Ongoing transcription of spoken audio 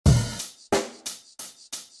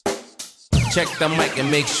Check the mic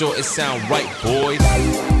and make sure it sound right, boys.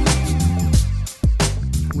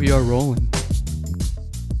 We are rolling.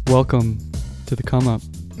 Welcome to the come up.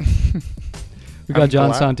 We got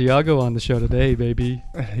John Santiago on the show today, baby.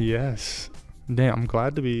 Yes. Damn, I'm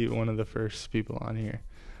glad to be one of the first people on here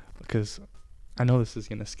because I know this is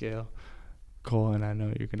going to scale. Cole, and I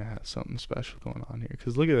know you're going to have something special going on here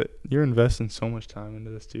because look at it. You're investing so much time into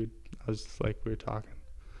this, dude. I was just like, we were talking.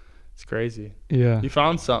 It's crazy. Yeah. You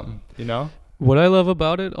found something, you know? What I love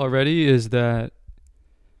about it already is that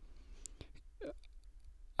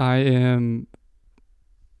I am,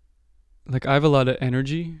 like, I have a lot of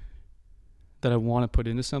energy that I want to put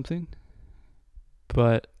into something,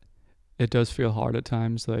 but it does feel hard at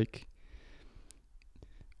times, like,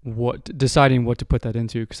 deciding what to put that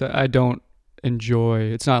into, because I don't enjoy,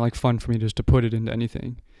 it's not, like, fun for me just to put it into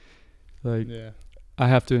anything. Like, yeah. I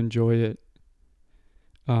have to enjoy it.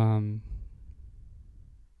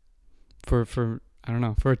 For I don't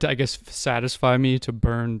know, for it to, I guess, satisfy me to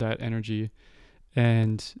burn that energy.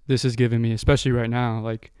 And this is giving me, especially right now,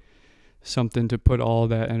 like, something to put all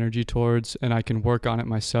that energy towards, and I can work on it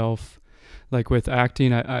myself. Like with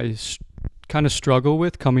acting, I kind of struggle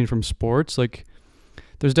with coming from sports. Like,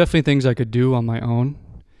 there's definitely things I could do on my own,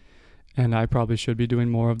 and I probably should be doing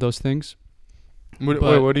more of those things. Wait,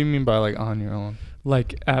 what do you mean by, like, on your own?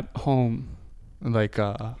 Like at home. Like,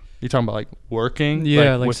 you're talking about, like, working?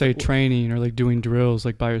 Yeah, like say training or, like, doing drills,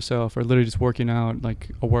 like, by yourself, or literally just working out,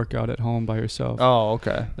 like a workout at home by yourself. Oh,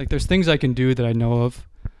 okay. Like, there's things I can do that I know of,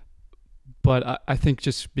 but I think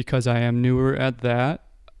just because I am newer at that,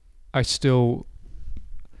 I still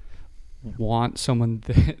want someone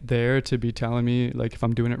there to be telling me, like, if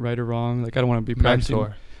I'm doing it right or wrong. Like, I don't want to be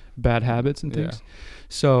practicing bad habits and things. Yeah.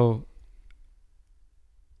 So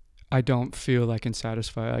I don't feel I can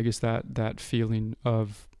satisfy, I guess, that feeling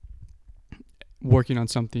of working on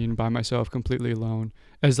something by myself completely alone,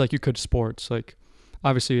 as like you could sports. Like,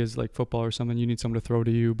 obviously, as like football or something, you need someone to throw to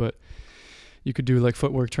you, but you could do like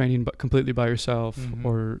footwork training but completely by yourself. Mm-hmm.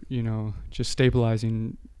 Or, you know, just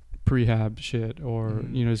stabilizing prehab shit, or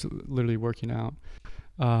you know, just literally working out.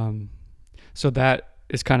 So that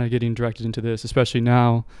is kind of getting directed into this, especially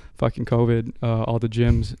now, fucking COVID, all the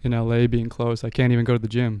gyms in LA being closed. I can't even go to the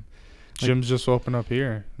gym. Gyms just opened up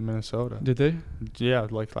here in Minnesota. Did they? Yeah,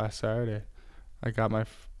 like last Saturday. I got my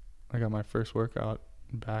first workout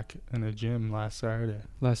back in the gym last Saturday.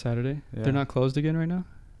 Last Saturday? Yeah. They're not closed again right now?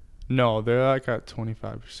 No, they're like at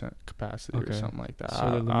 25% capacity or something like that. So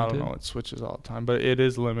I don't know. It switches all the time, but it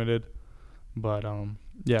is limited. But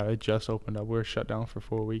yeah, it just opened up. We were shut down for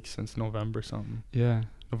 4 weeks since November something. Yeah.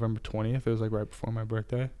 November 20th. It was like right before my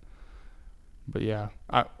birthday. But yeah,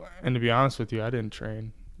 and to be honest with you, I didn't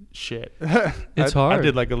train shit. It's hard. I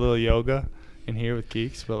did like a little yoga in here with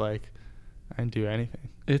Geeks, but like I didn't do anything.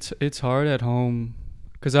 It's hard at home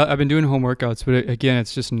because I've been doing home workouts, but again,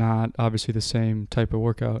 it's just not obviously the same type of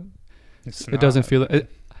workout. It doesn't feel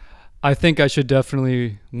it. I think I should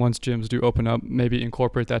definitely, once gyms do open up, maybe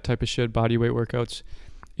incorporate that type of shit, body weight workouts,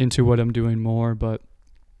 into what I'm doing more. But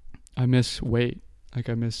I miss weight. Like,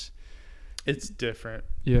 I miss. It's different.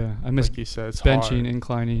 Yeah, I miss, like you said, it's benching, hard.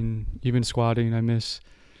 inclining, even squatting. I miss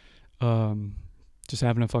just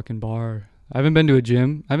having a fucking bar. I haven't been to a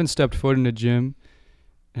gym. I haven't stepped foot in a gym,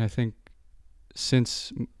 and I think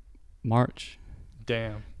since March.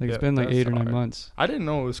 Damn. Like, it's been like 8 or 9 months. I didn't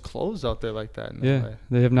know it was closed out there like that. Yeah, LA.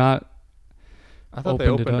 they have not. I thought they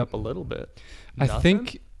opened up a little bit. I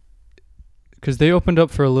think because they opened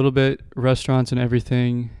up for a little bit, restaurants and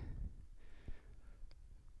everything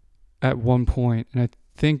at one point, and I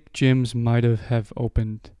think gyms might have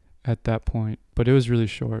opened at that point, but it was really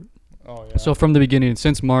short. Oh yeah. So from the beginning,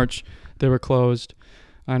 since March, they were closed.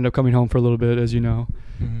 I ended up coming home for a little bit, as you know,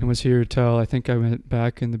 and was here till I think I went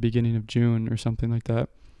back in the beginning of June or something like that.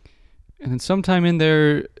 And then sometime in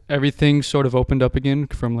there, everything sort of opened up again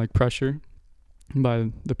from like pressure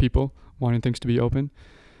by the people wanting things to be open.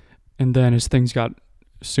 And then as things got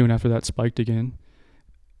soon after that spiked again,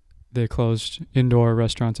 they closed indoor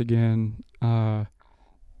restaurants again. I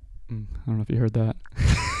don't know if you heard that.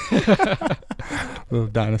 Little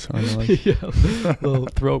dinosaur noise. Yeah, little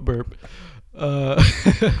throat burp.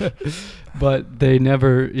 But they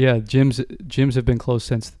never, gyms have been closed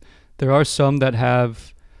since. There are some that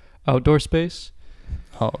have outdoor space.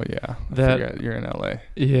 Oh yeah, I forget you're in LA.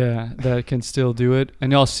 Yeah, that can still do it.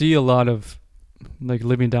 And I'll see a lot of, like,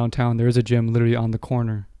 living downtown, there is a gym literally on the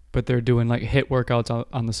corner, but they're doing like HIIT workouts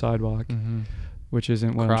on the sidewalk, which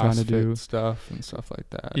isn't what I'm trying to do. Stuff like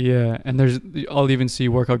that. Yeah, and I'll even see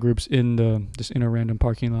workout groups just in a random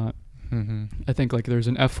parking lot. I think like there's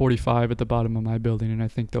an F45 at the bottom of my building, and I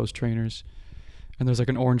think those trainers And there's like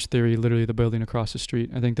an Orange Theory, literally the building across the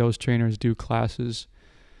street. I think those trainers do classes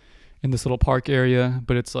in this little park area,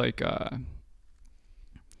 but it's like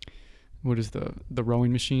what is the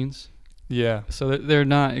rowing machines? Yeah. So they're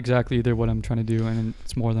not exactly either what I'm trying to do, and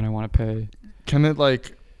it's more than I want to pay. So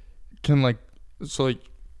like,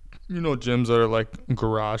 gyms that are like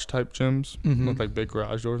garage type gyms with like big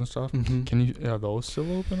garage doors and stuff. Are those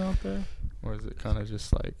still open out there? Or is it kind of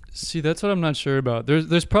just like... See, that's what I'm not sure about.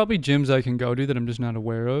 There's probably gyms I can go to that I'm just not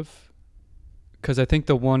aware of. Because I think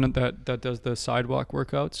the one that does the sidewalk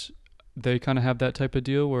workouts, they kind of have that type of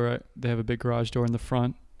deal where they have a big garage door in the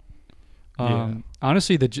front.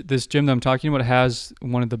 Honestly, this gym that I'm talking about has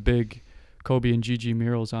one of the big Kobe and Gigi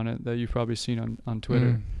murals on it that you've probably seen on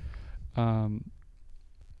Twitter.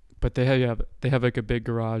 But they have like a big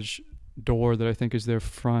garage door that I think is their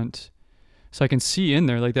front. So I can see in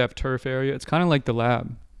there, like they have turf area. It's kind of like the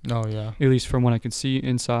lab. Oh, yeah. At least from what I can see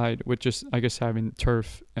inside, with just, I guess, having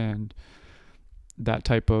turf and that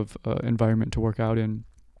type of environment to work out in.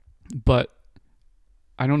 But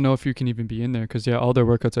I don't know if you can even be in there because, all their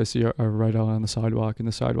workouts I see are right out on the sidewalk, and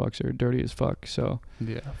the sidewalks are dirty as fuck. So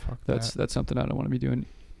that's something I don't want to be doing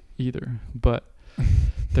either. But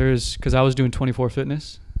because I was doing 24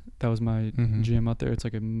 Fitness. That was my gym out there. It's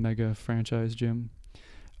like a mega franchise gym.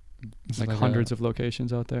 It's like hundreds of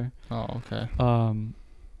locations out there. Oh, okay. Kind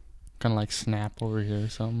of like Snap over here or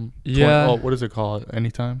something. Yeah. What is it called?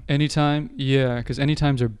 Anytime? Anytime, yeah, because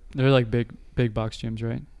Anytimes they're like big box gyms,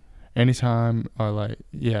 right? Anytime are like,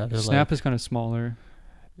 yeah. Snap is kind of smaller.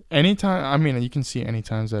 Anytime, I mean, you can see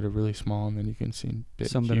Anytimes that are really small, and then you can see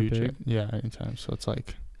Some that are big. Yeah, Anytime. So it's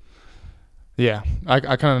like, yeah, I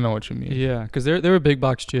kind of know what you mean. Yeah, because there were big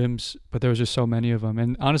box gyms, but there was just so many of them,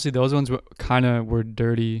 and honestly, those ones were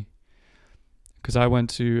dirty. Because I went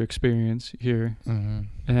to Experience here,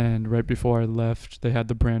 and right before I left, they had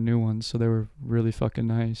the brand new ones, so they were really fucking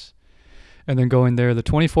nice. And then going there, the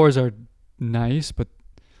 24s are nice, but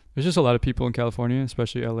there's just a lot of people in California,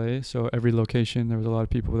 especially LA. So every location, there was a lot of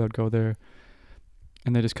people that would go there,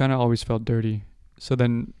 and they just kind of always felt dirty. So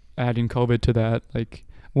then adding COVID to that, like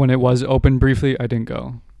when it was open briefly, I didn't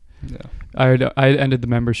go. Yeah, I ended the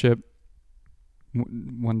membership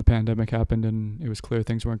when the pandemic happened, and it was clear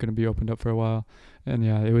things weren't going to be opened up for a while. And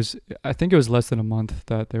I think it was less than a month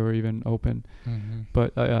that they were even open.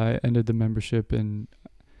 But I ended the membership, and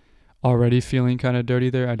already feeling kind of dirty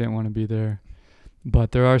there. I didn't want to be there.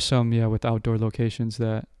 But there are some, with outdoor locations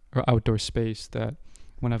or outdoor space that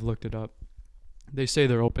when I've looked it up, they say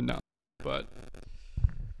they're open now, but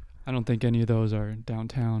I don't think any of those are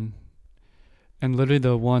downtown. And literally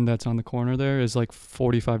the one that's on the corner there is like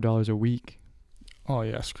 $45 a week. Oh,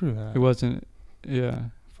 yeah, screw that. It wasn't, yeah.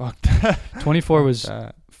 Fuck that. 24 was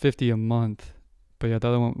 $50 a month. But the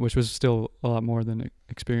other one, which was still a lot more than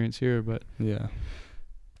Experience here, but yeah.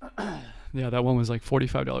 Yeah, that one was like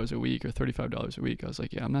 $45 a week or $35 a week. I was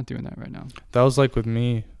like, I'm not doing that right now. That was like with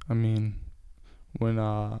me. I mean,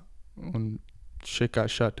 when shit got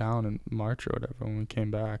shut down in March or whatever, when we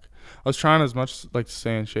came back, I was trying as much like to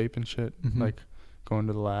stay in shape and shit, like going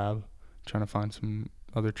to the lab, trying to find some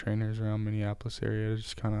other trainers around Minneapolis area to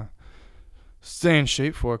just kind of stay in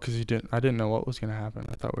shape for it, because I didn't know what was going to happen.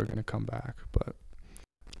 I thought we were going to come back, but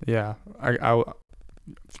yeah, I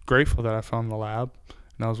grateful that I found the lab,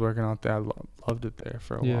 and I was working out there. I loved it there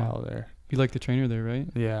for a while there. You like the trainer there, right?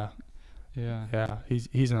 Yeah.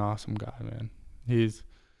 He's an awesome guy, man.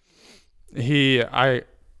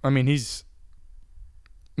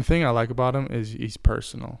 The thing I like about him is he's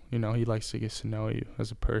personal. You know, he likes to get to know you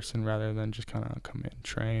as a person rather than just kind of come in,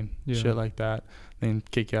 train, shit like that, then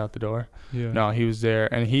kick you out the door. Yeah. No, he was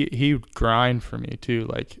there, and he would grind for me too.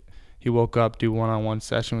 Like, he woke up, do one-on-one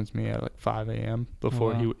session with me at like 5 a.m.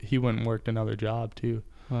 before he went and worked another job too.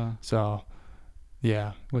 Wow. So,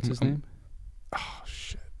 yeah. What's his name? Oh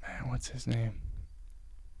shit, man, what's his name?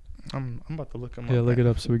 I'm about to look him up. Yeah, look it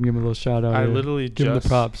up so we can give him a little shout out. Give him the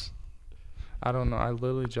props. I don't know. I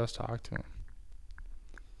literally just talked to him.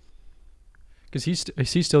 Cause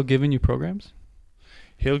is he still giving you programs?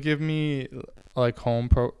 He'll give me like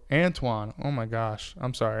Antoine. Oh my gosh,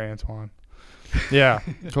 I'm sorry, Antoine. Yeah,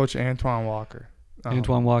 Coach Antoine Walker.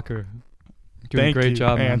 Antoine Walker, doing a great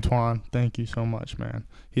job, Antoine. Man. Thank you so much, man.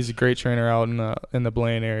 He's a great trainer out in the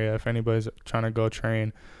Blaine area. If anybody's trying to go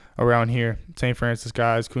train around here, St. Francis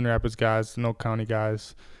guys, Coon Rapids guys, Snow County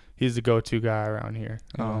guys, he's the go-to guy around here.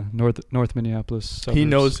 North Minneapolis suburbs. He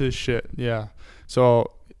knows his shit. Yeah.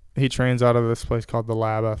 So he trains out of this place called the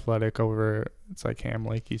Lab Athletic over. It's like Ham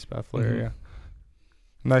Lake, East Bethel area.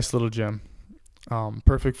 Nice little gym.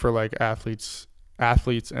 Perfect for like athletes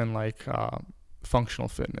and like functional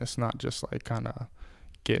fitness, not just like kind of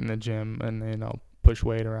get in the gym and push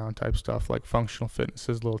weight around type stuff, like functional fitness.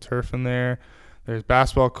 There's a little turf in there. There's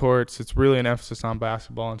basketball courts. It's really an emphasis on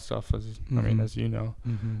basketball and stuff, as you know.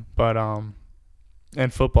 But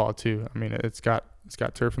and football too. I mean, it's got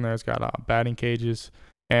turf in there. It's got batting cages,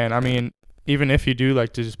 and I mean, even if you do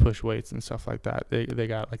like to just push weights and stuff like that, they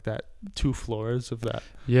got like that 2 floors of that.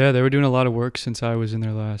 Yeah, they were doing a lot of work since I was in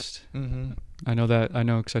there last. I know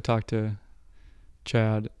because I talked to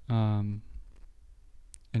Chad, and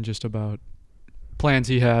just about plans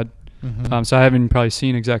he had. So I haven't probably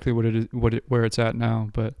seen exactly where it's at now,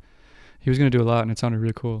 but he was gonna do a lot, and it sounded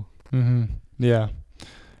really cool. Yeah,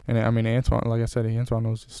 and I mean, Antoine, like I said, Antoine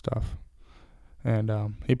knows his stuff,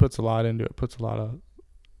 and he puts a lot into it. Puts a lot of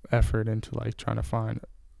effort into like trying to find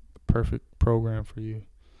the perfect program for you.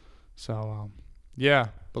 So yeah,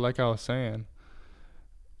 but like I was saying,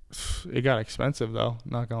 it got expensive though,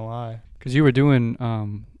 not gonna lie. Because you were doing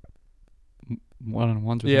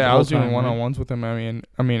one-on-ones with him. Yeah, I was doing one-on-ones with him. I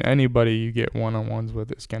mean anybody you get one-on-ones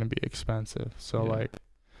with is gonna be expensive. So like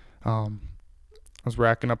I was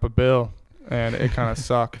racking up a bill and it kind of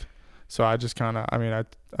sucked. So I just kind of,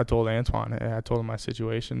 I told Antoine, I told him my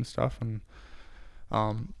situation and stuff, and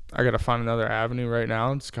I got to find another avenue right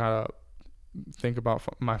now and just kind of think about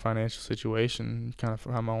my financial situation, kind of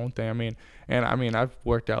have my own thing. I've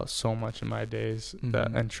worked out so much in my days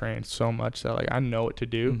and trained so much that like I know what to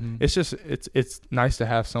do. It's just, it's nice to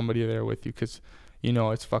have somebody there with you, because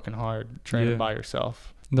it's fucking hard training by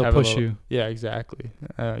yourself. They'll push you. Yeah, exactly.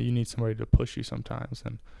 You need somebody to push you sometimes,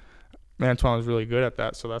 and Antoine was really good at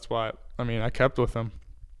that, so that's why I kept with him.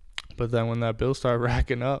 But then when that bill started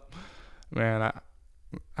racking up, man,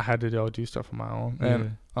 I had to go do stuff on my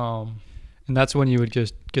own. And that's when you would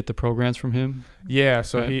just get the programs from him? Yeah,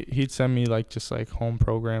 so he'd send me like just like home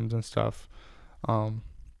programs and stuff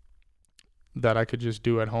that I could just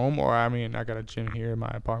do at home, or I got a gym here in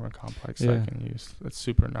my apartment complex that I can use. That's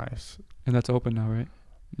super nice. And that's open now, right?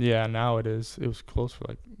 Yeah, now it is. It was closed for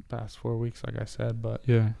like the past 4 weeks, like I said, but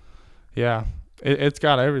yeah, it's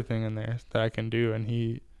got everything in there that I can do, and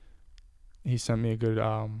he sent me a good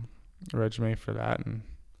resume for that and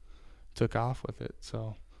took off with it.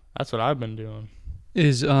 So that's what I've been doing.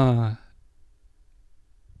 Is the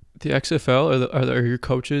XFL are your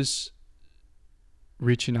coaches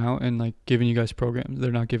reaching out and like giving you guys programs?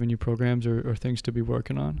 They're not giving you programs or things to be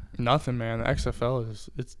working on? Nothing, man. The XFL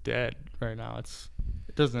it's dead right now.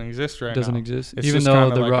 It doesn't exist right now. It doesn't exist, it's even though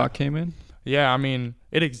The Rock came in? Yeah,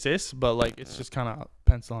 it exists, but like it's just kind of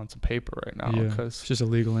pencil on some paper right now. Yeah, cause it's just a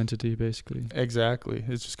legal entity, basically. Exactly.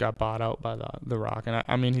 It's just got bought out by the Rock.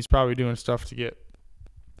 And he's probably doing stuff to get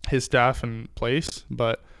his staff in place,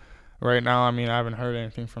 but right now, I haven't heard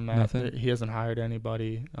anything from that. Nothing? He hasn't hired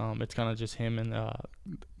anybody. It's kind of just him and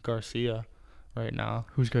Garcia right now.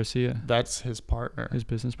 Who's Garcia? That's his partner. His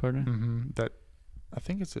business partner? That I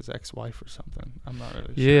think it's his ex-wife or something. I'm not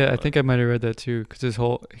really sure. Yeah, I think I might have read that too, because his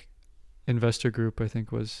whole investor group, I think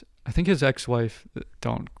his ex-wife,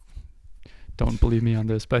 don't believe me on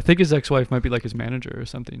this, but I think his ex-wife might be like his manager or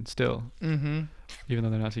something still, even though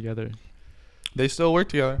they're not together. They still work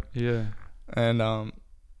together. Yeah. And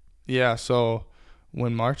so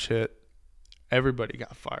when March hit, everybody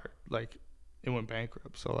got fired. Like, it went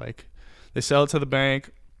bankrupt. So like they sell it to the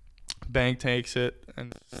bank takes it,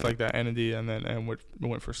 and it's like that entity, and then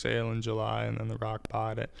went for sale in July, and then The Rock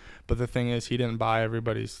bought it. But the thing is, he didn't buy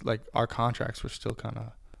everybody's, like, our contracts were still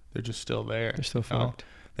they're just still there. They're still fucked.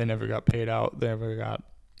 They never got paid out. They never got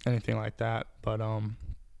anything like that. But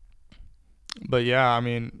yeah,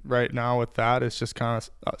 right now with that, it's just kind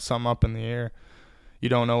of something up in the air. You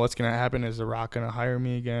don't know what's going to happen. Is The Rock going to hire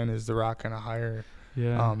me again? Is The Rock going to hire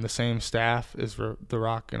the same staff? Is The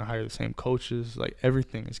Rock going to hire the same coaches? Like,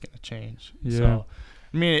 everything is going to change. Yeah. So,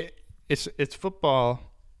 it's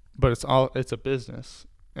football, but it's a business.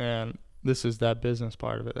 And this is that business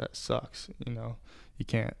part of it that sucks. You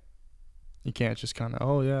can't just kind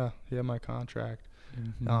of, my contract.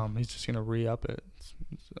 He's just going to re-up it.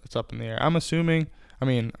 It's up in the air. I'm assuming,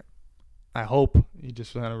 I hope he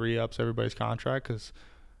just kind of re-ups everybody's contract, because,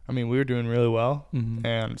 we were doing really well,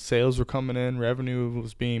 and sales were coming in, revenue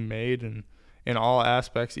was being made, and in all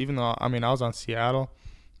aspects, even though, I was on Seattle,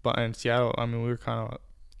 but in Seattle, we were kind of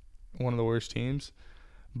one of the worst teams,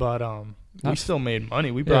 but we still made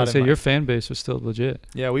money. We brought in, your fan base was still legit.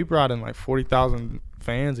 Yeah, we brought in like 40,000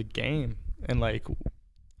 fans a game, and like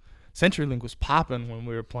CenturyLink was popping when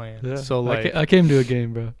we were playing. Yeah. So like I came to a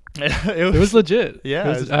game, bro. It was legit.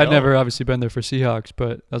 Yeah, I'd never obviously been there for Seahawks,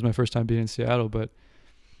 but that was my first time being in Seattle. But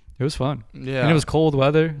it was fun. Yeah, and it was cold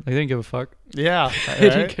weather. They didn't give a fuck. Yeah, they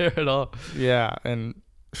didn't care at all. Yeah, and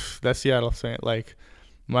that Seattle thing. Like,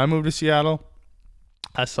 when I moved to Seattle,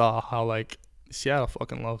 I saw how like Seattle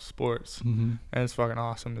fucking loves sports, Mm-hmm. and it's fucking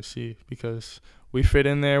awesome to see because we fit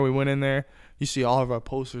in there. We went in there. You see all of our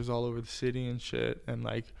posters all over the city and shit, and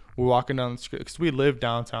like we're walking down the street because we live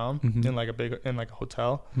downtown Mhm. in like a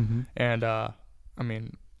hotel, Mm-hmm. and I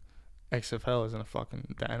mean, XFL isn't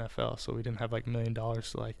the NFL, so we didn't have like $1 million to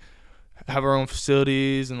like have our own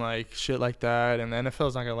facilities and like shit like that. And the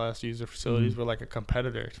NFL's not gonna let us use their facilities. We're like a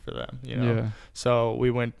competitor for them, you know. Yeah. So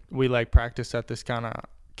we like practiced at this kind of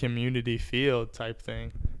community field type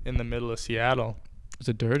thing in the middle of Seattle. Was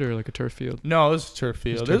it dirt or like a turf field? No, it was a turf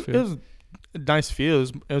field. turf It was a nice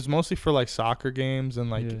field. It was mostly for like soccer games and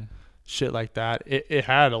like yeah. shit like that. It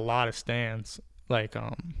had a lot of stands, like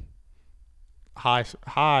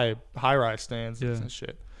high rise stands Yeah. and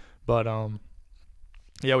shit. But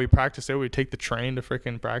yeah, we practiced there. We'd take the train to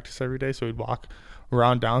freaking practice every day, so we'd walk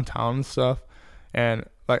around downtown and stuff. And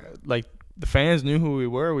like the fans knew who we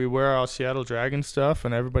were. We wear our Seattle Dragon stuff,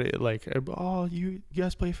 and everybody like, oh, you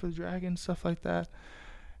guys play for the Dragon, stuff like that.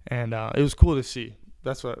 And it was cool to see.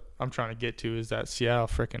 That's what I'm trying to get to, is that Seattle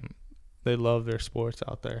freaking, they love their sports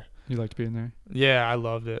out there. You liked being there? Yeah, I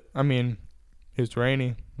loved it. I mean, it was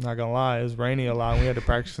rainy. I'm not gonna lie, it was rainy a lot. We had to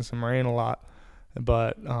practice in some rain a lot.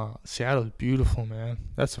 But Seattle is beautiful, man.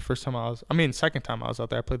 That's the first time second time I was out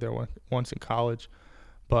there. I played there once in college,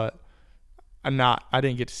 but I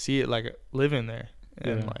didn't get to see it like living there.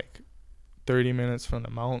 And Yeah. like 30 minutes from the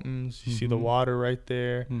mountains, you see the Mhm. water right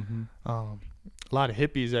there. Mm-hmm. A lot of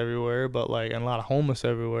hippies everywhere, and a lot of homeless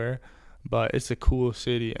everywhere. But it's a cool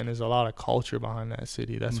city, and there's a lot of culture behind that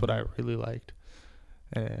city. That's what I really liked.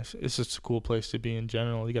 And it's just a cool place to be in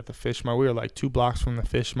general. You got the fish market. We were like 2 blocks from the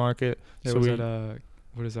fish market. Yeah, so was we it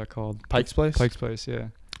what is that called? Pike's Place. Pike's Place, yeah.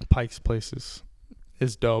 Pike's Place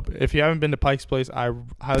is dope. If you haven't been to Pike's Place, I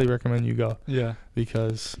highly recommend you go, Yeah.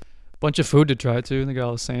 because Bunch of food to try too, and they got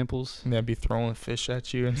all the samples. they'll be throwing fish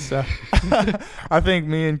at you and stuff. I think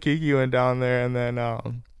me and Kiki went down there, and then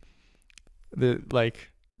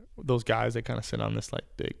those guys that kind of sit on this like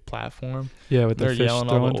big platform. Yeah, with the They're fish yelling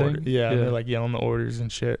all throwing the thing. orders. Yeah, they're like yelling the orders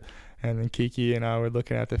and shit. And then Kiki and I were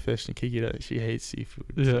looking at the fish, and Kiki, she hates seafood.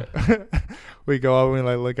 Yeah. So we go up and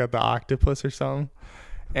we like look at the octopus or something,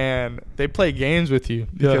 and they play games with you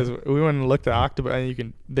because we went and looked at the octopus,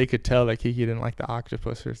 and they could tell that Kiki didn't like the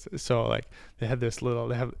octopus, so like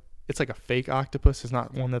it's like a fake octopus. It's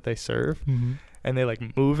not one that they serve, Mm-hmm. and they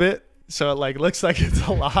like move it so it like looks like it's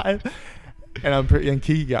alive. And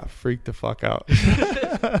Kiki got freaked the fuck out. She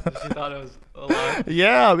thought it was alive.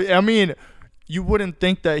 Yeah, I mean, you wouldn't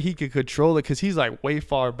think that he could control it because he's like way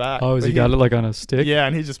far back. Oh, he got it like on a stick? Yeah,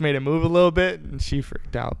 and he just made it move a little bit, and she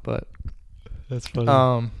freaked out. But That's funny.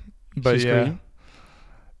 but She yeah, screamed?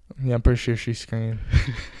 yeah, I'm pretty sure she screamed.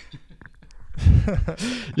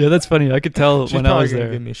 Yeah, that's funny. I could tell She's when I probably was gonna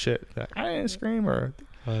there. give me shit. Like, I didn't scream, or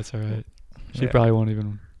Oh, that's all right. She Yeah. probably won't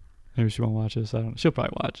even. Maybe she won't watch this. I don't. She'll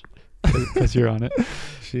probably watch because you're on it.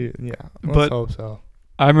 yeah. But- Let's hope so.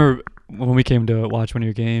 I remember when we came to watch one of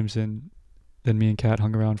your games, and then me and Kat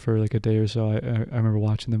hung around for like a day or so. I remember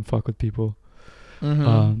watching them fuck with people.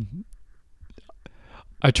 Mm-hmm.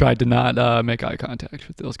 I tried to not make eye contact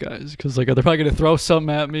with those guys because like they're probably gonna throw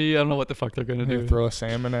something at me. I don't know what the fuck they're gonna do. Throw a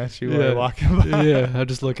salmon at you while Yeah. you're walking by. Yeah, I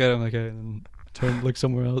just look at them like, hey, and then look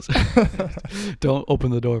somewhere else. Don't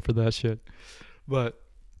open the door for that shit. But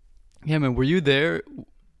yeah, man, were you there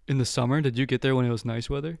in the summer? Did you get there when it was nice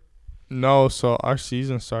weather? No, so our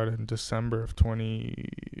season started in December of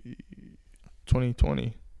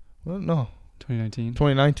 2020. Well, no, 2019.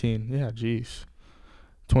 2019. Yeah, jeez.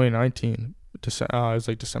 2019. It was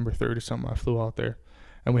like December 3rd or something. I flew out there,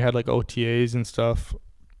 and we had like OTAs and stuff,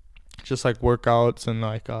 just like workouts and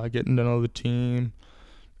like getting to know the team,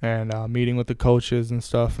 and meeting with the coaches and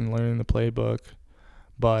stuff, and learning the playbook.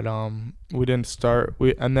 But we didn't start.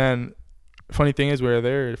 And then, funny thing is, we were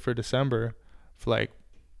there for December, for like,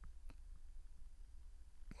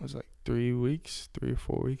 it was like 3 or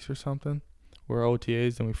 4 weeks or something. We're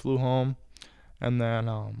OTAs, then we flew home, and then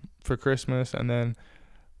for Christmas, and then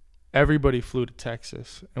everybody flew to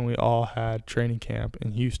Texas, and we all had training camp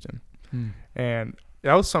in Houston. And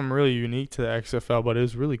that was something really unique to the XFL, but it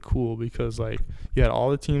was really cool because like you had all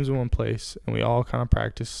the teams in one place, and we all kind of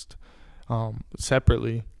practiced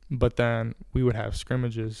separately, but then we would have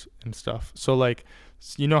scrimmages and stuff. So like,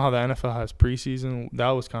 you know how the NFL has preseason?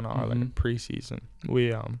 That was kind of our like preseason.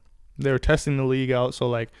 We they were testing the league out, so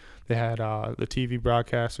like they had the TV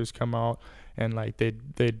broadcasters come out, and like they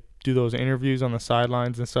do those interviews on the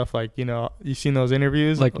sidelines and stuff. Like, you know, you seen those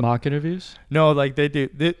interviews? Like mock interviews? No, like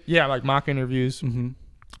like mock interviews Mm-hmm.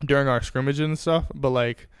 during our scrimmages and stuff. But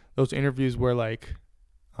like those interviews were like,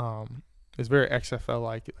 it's very XFL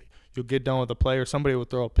like you'll get done with a play or somebody will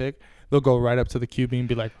throw a pick. They'll go right up to the QB and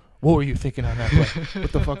be like, what were you thinking on that play?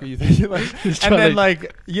 What the fuck are you thinking? Like, and then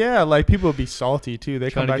like people will be salty too.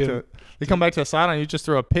 They come back to the sideline. You just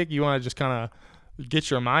throw a pick. You want to just kind of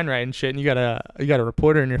get your mind right and shit. And you got a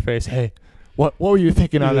reporter in your face. Hey, what were you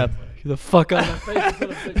thinking on that play? The fuck on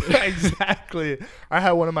that face. Exactly. I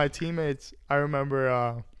had one of my teammates. I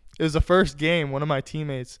remember it was the first game. One of my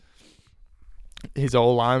teammates, he's an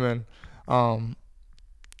old lineman.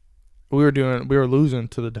 We were losing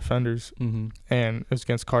to the defenders, and it was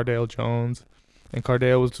against Cardale Jones, and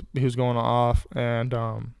Cardale was going off, and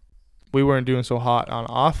we weren't doing so hot on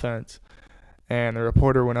offense, and the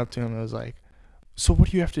reporter went up to him and was like, "So what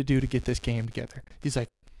do you have to do to get this game together?" He's like,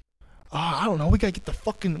 "I don't know. We gotta get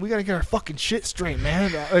our fucking shit straight,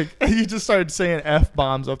 man." Like, he just started saying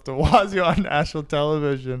F-bombs up to Wazio on national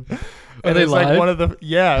television. Are they live? Like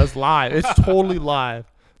it was live. It's totally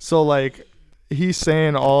live. So like, he's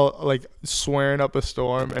saying all like swearing up a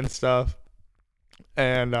storm and stuff.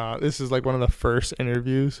 And this is like one of the first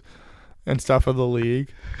interviews and stuff of the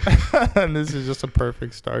league. And this is just a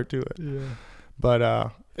perfect start to it. Yeah.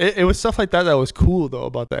 But it was stuff like that was cool though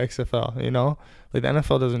about the XFL, you know? Like the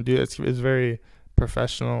NFL doesn't do it. It's very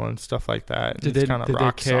professional and stuff like that. Did they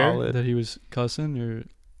care solid. That he was cussing or?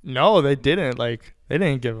 No, they didn't. Like they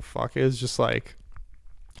didn't give a fuck. It was just like,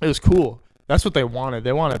 it was cool. That's what they wanted.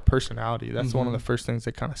 They wanted personality. That's one of the first things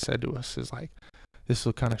they kind of said to us is like, this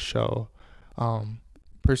will kind of show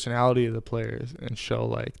personality of the players and show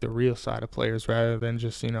like the real side of players rather than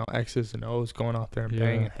just, you know, X's and O's going out there and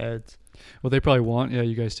banging heads. Well, they probably want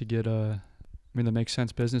you guys to get I mean, that makes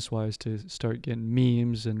sense business-wise to start getting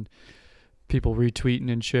memes and people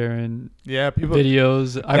retweeting and sharing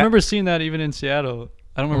videos. I remember seeing that even in Seattle.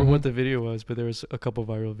 I don't remember what the video was, but there was a couple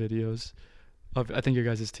viral videos of, I think, your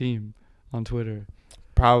guys' team on Twitter.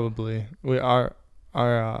 Probably.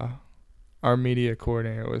 Our media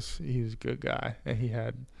coordinator he was a good guy, and he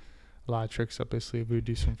had a lot of tricks up his sleeve. We would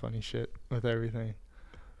do some funny shit with everything.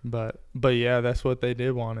 But yeah, that's what they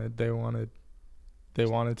wanted. They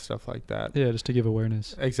wanted stuff like that. Yeah, just to give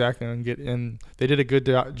awareness. Exactly, and they did a good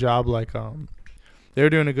job. Like they were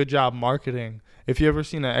doing a good job marketing. If you ever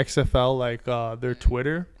seen an XFL like their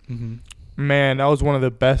Twitter, man, that was one of the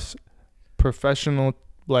best professional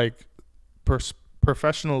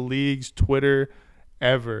professional leagues Twitter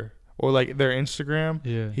ever. Or like their Instagram.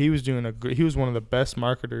 Yeah, he was one of the best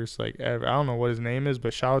marketers like ever. I don't know what his name is,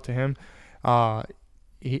 but shout out to him.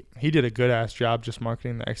 He did a good ass job just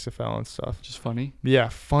marketing the XFL and stuff. Just funny. Yeah,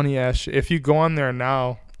 funny ass shit. If you go on there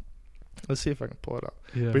now, let's see if I can pull it up.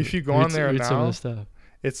 Yeah, but if you go on there now, some of the stuff.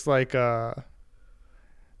 It's like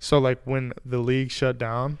so like when the league shut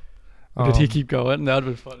down. Did he keep going? That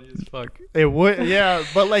would be funny as fuck. It would, yeah.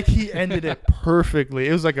 But like he ended it perfectly.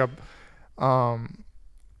 It was like a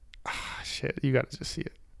shit, you gotta just see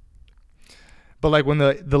it. But like when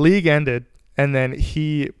the league ended, and then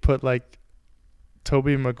he put like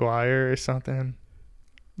Tobey Maguire or something.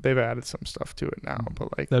 They've added some stuff to it now,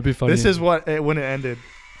 but like that'd be funny. This is when it ended.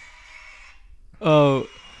 Oh,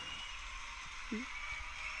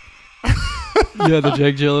 yeah, the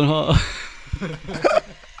Jake Gyllenhaal.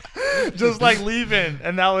 Just like leaving,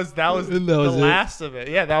 and that was the last of it.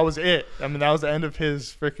 Yeah, that was it. I mean, that was the end of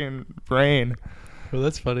his freaking reign. Well,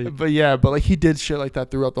 that's funny. But yeah, like he did shit like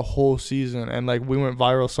that throughout the whole season, and like we went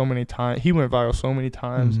viral so many times. He went viral so many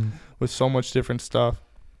times with so much different stuff,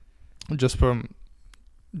 just from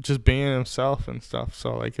just being himself and stuff.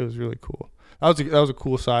 So like it was really cool. That was a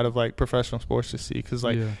cool side of like professional sports to see, because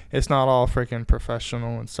like it's not all freaking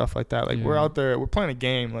professional and stuff like that. Like we're out there, we're playing a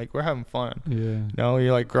game, like we're having fun. Yeah, you know,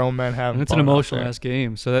 you're like grown men having fun. And it's an emotional ass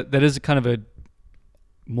game, so that is kind of a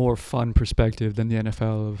more fun perspective than the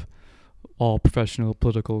NFL of all professional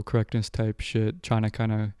political correctness type shit, trying to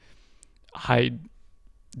kind of hide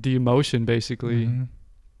the emotion basically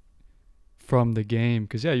from the game.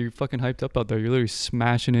 Because yeah, you're fucking hyped up out there. You're literally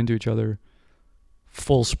smashing into each other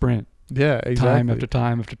full sprint. Yeah, exactly. Time after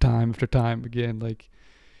time after time after time again. Like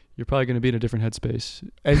you're probably going to be in a different headspace.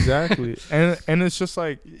 Exactly. and it's just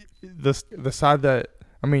like the side that,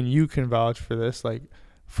 I mean, you can vouch for this, like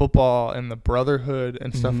football and the brotherhood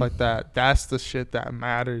and stuff like that. That's the shit that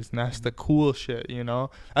matters, and that's the cool shit, you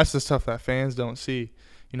know? That's the stuff that fans don't see.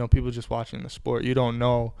 You know, people just watching the sport. You don't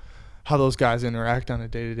know how those guys interact on a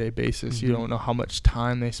day-to-day basis. You don't know how much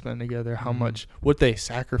time they spend together, how much, what they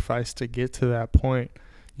sacrifice to get to that point,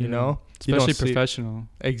 you know? Especially professional.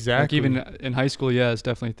 Exactly. Like even in high school, yeah, it's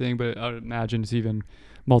definitely a thing, but I would imagine it's even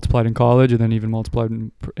multiplied in college, and then even multiplied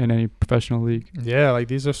in any professional league. Yeah, like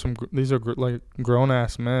these are like grown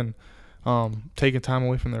ass men taking time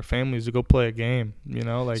away from their families to go play a game, you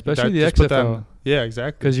know, like especially that, the XFL. Yeah,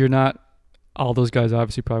 exactly. Because you're not, all those guys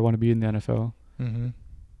obviously probably want to be in the NFL. Mm-hmm.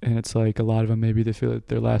 And it's like a lot of them, maybe they feel like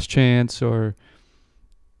their last chance, or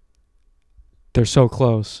they're so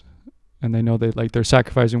close and they know they're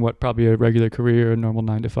sacrificing what probably a regular career, a normal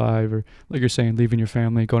 9 to 5, or like you're saying, leaving your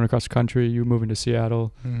family, going across the country, you moving to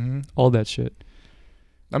Seattle, all that shit.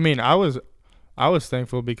 I mean, I was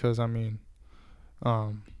thankful because I'm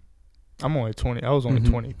only 20. I was only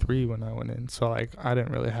 23 when I went in, so like I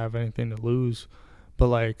didn't really have anything to lose. But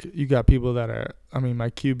like you got people that are, I mean, my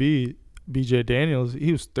QB BJ Daniels,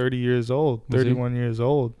 he was 30 years old, 31 years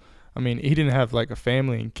old. I mean, he didn't have like a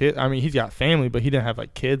family and kid. I mean, he's got family, but he didn't have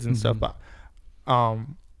like kids and stuff. But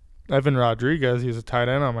Evan Rodriguez, he was a tight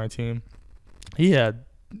end on my team. He had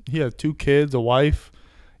 2 kids, a wife,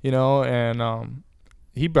 you know, and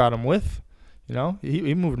he brought him with, you know.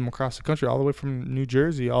 He moved him across the country, all the way from New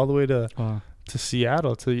Jersey, all the way to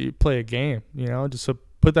Seattle to play a game, you know, just to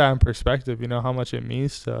put that in perspective, you know, how much it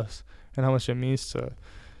means to us and how much it means to,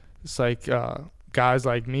 it's like guys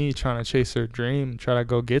like me trying to chase their dream, try to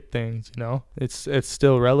go get things, you know. It's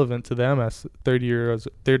still relevant to them as 30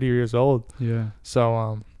 years old. Yeah. So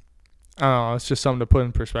I don't know, it's just something to put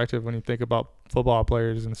in perspective when you think about football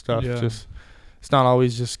players and stuff. Yeah. Just, it's not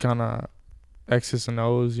always just kind of X's and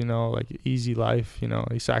O's, you know, like easy life, you know.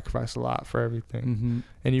 He sacrificed a lot for everything.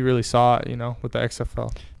 And you really saw it, you know, with the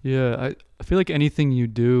XFL. Yeah, I feel like anything you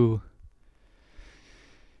do,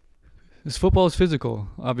 this football is physical.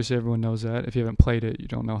 Obviously, everyone knows that. If you haven't played it, you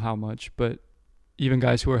don't know how much. But even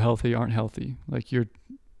guys who are healthy aren't healthy. Like, you're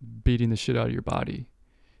beating the shit out of your body.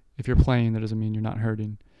 If you're playing, that doesn't mean you're not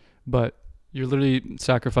hurting. But you're literally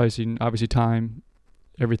sacrificing, obviously, time,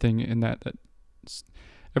 everything in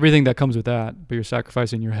everything that comes with that. But you're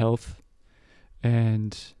sacrificing your health.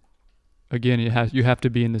 And again, you have to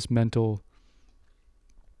be in this mental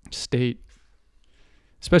state,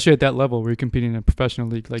 especially at that level where you're competing in a professional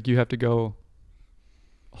league. Like, you have to go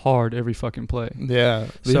hard every fucking play. Yeah,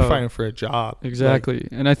 you're fighting for a job. Exactly.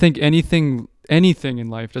 And I think anything in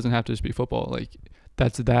life doesn't have to just be football. Like,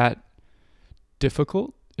 that's that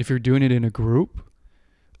difficult. If you're doing it in a group,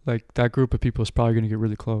 like, that group of people is probably going to get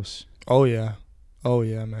really close. Oh yeah,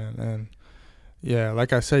 man. And yeah,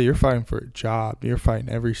 like I said, you're fighting for a job. You're fighting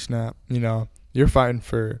every snap. You know, you're fighting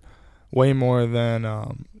for way more than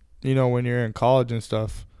you know, when you're in college and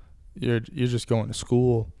stuff, you're just going to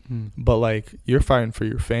school. But like, you're fighting for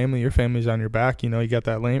your family. Your family's on your back. You know, you got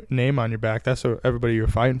that name on your back. That's what everybody you're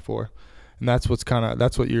fighting for, and that's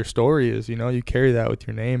what your story is. You know, you carry that with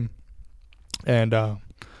your name, and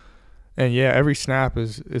yeah, every snap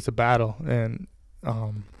is a battle, and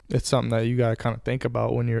it's something that you got to kind of think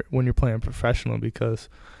about when you're playing professional, because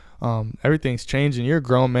everything's changing. You're a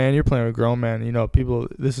grown man. You're playing with a grown man. You know, people,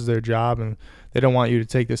 this is their job, and they don't want you to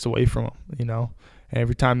take this away from them, you know. And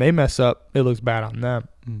every time they mess up, it looks bad on them.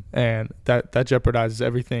 And that jeopardizes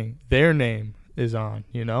everything their name is on,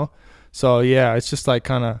 you know. So, yeah, it's just like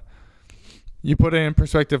kind of, you put it in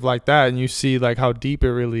perspective like that, and you see like how deep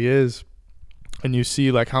it really is. And you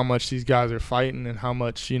see like how much these guys are fighting, and how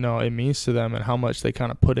much, you know, it means to them, and how much they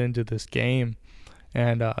kind of put into this game.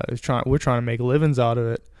 And we're trying to make livings out of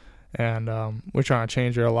it. And we're trying to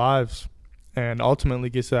change our lives, and ultimately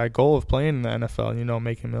get to that goal of playing in the NFL, you know,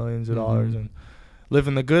 making millions of dollars and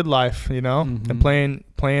living the good life, you know, and playing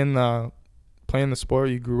the sport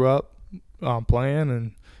you grew up playing,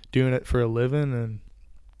 and doing it for a living, and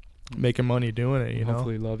making money doing it, you know.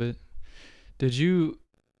 Hopefully love it.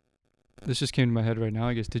 This just came to my head right now,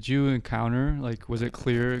 I guess. Did you encounter, like, was it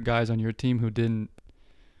clear guys on your team who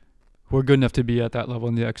were good enough to be at that level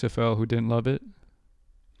in the XFL who didn't love it?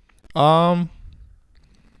 They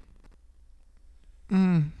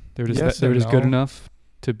were just good enough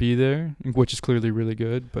to be there, which is clearly really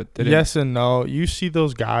good, but they didn't. Yes and no. You see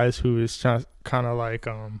those guys who is just kind of like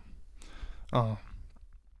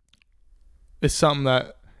it's something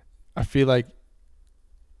that I feel like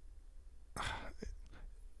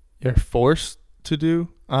you're forced to do.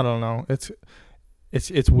 I don't know.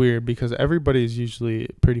 It's weird, because everybody's usually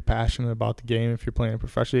pretty passionate about the game if you're playing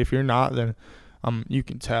professionally. If you're not, then you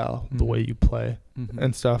can tell the way you play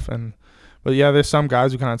and stuff. But yeah, there's some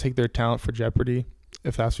guys who kind of take their talent for jeopardy,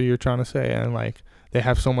 if that's what you're trying to say. And like, they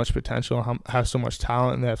have so much potential, have so much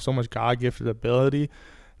talent, and they have so much God-gifted ability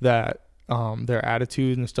that their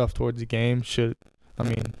attitude and stuff towards the game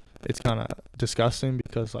it's kind of disgusting,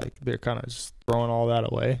 because like, they're kind of just throwing all that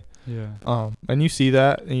away. Yeah. And you see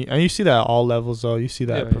that, and you see that at all levels though. You see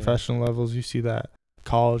that at professional levels, you see that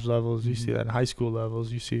college levels, you see that in high school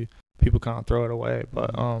levels, you see people kind of throw it away.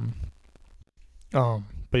 But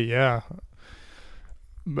yeah,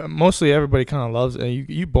 but mostly everybody kind of loves it.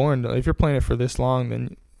 You born to, if you're playing it for this long,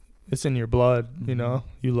 then it's in your blood. You know,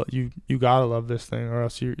 you gotta love this thing, or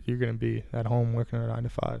else you're gonna be at home working a 9 to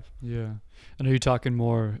 5. Yeah. And are you talking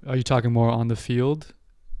more on the field,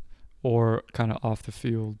 or kind of off the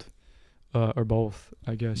field, or both?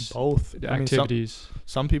 I guess Both activities. I mean,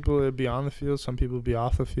 some people it'd be on the field, some people would be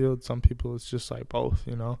off the field, some people it's just like both.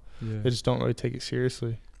 You know, they just don't really take it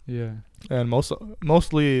seriously. Yeah. And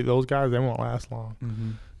mostly those guys, they won't last long.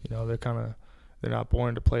 You know, they're not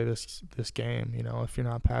born to play this game. You know, if you're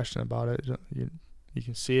not passionate about it, you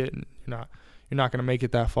can see it, and you're not gonna make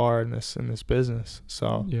it that far in this business.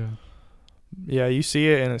 So yeah, you see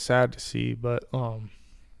it, and it's sad to see, but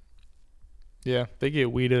yeah, they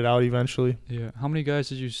get weeded out eventually. Yeah. How many guys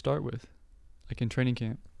did you start with, like in training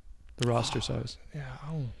camp? The roster size. Yeah.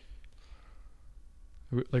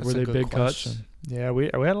 Like, were they big question. Cuts? Yeah, we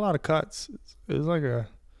had a lot of cuts. It was like a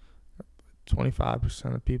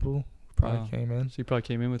 25% of people probably came in. So you probably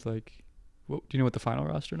came in with like, do you know what the final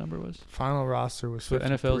roster number was? Final roster was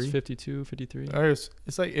 53. NFL's 52, 53.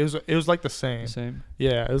 It was like the same. The same.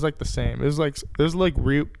 Yeah, it was like the same. It was like there's like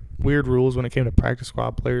weird rules when it came to practice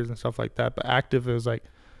squad players and stuff like that. But active, it was like,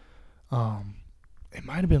 it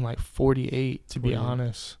might have been like 48 to be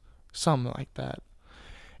honest, something like that.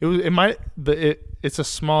 It's a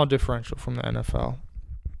small differential from the NFL,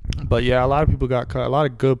 but yeah, a lot of people got cut. A lot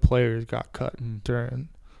of good players got cut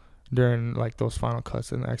during like those final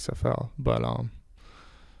cuts in the XFL. But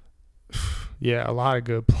yeah, a lot of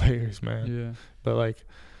good players, man. Yeah. But like,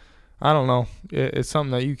 I don't know. It's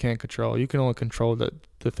something that you can't control. You can only control the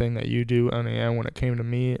thing that you do. And when it came to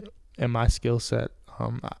me and my skill set,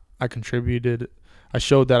 I contributed. I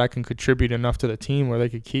showed that I can contribute enough to the team where they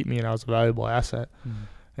could keep me, and I was a valuable asset.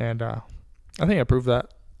 And I think I proved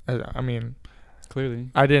that. I mean, clearly,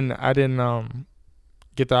 I didn't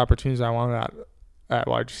get the opportunities I wanted at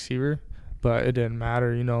wide receiver, but it didn't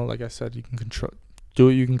matter. You know, like I said, you can do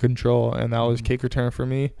what you can control, and that was kick return for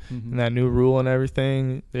me. And that new rule and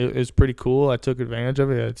everything, it was pretty cool. I took advantage of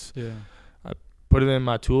it. I put it in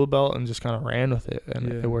my tool belt and just kind of ran with it,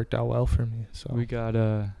 and it worked out well for me. So we got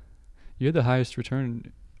you had the highest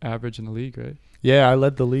return average in the league, right? Yeah, I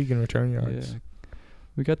led the league in return yards. Yeah.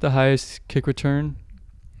 We got the highest kick return,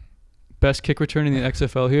 best kick return in the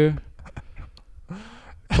XFL here.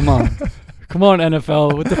 Come on,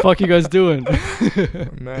 NFL, what the fuck you guys doing?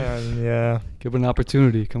 Man, yeah. Give it an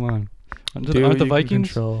opportunity. Come on. Aren't the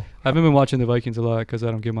Vikings? I haven't been watching the Vikings a lot because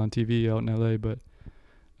I don't get them on TV out in LA, but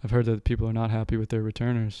I've heard that people are not happy with their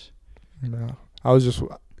returners. No, I was just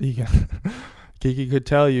Kiki could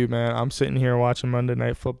tell you, man. I'm sitting here watching Monday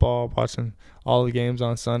Night Football, watching all the games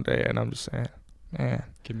on Sunday, and I'm just saying, man,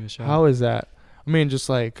 give me a shot. How is that? I mean, just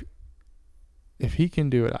like, if he can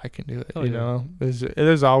do it, I can do it. You know,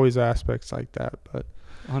 there's always aspects like that, but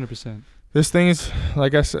 100%. There's things,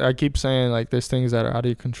 like I keep saying, like there's things that are out of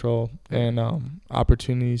your control, and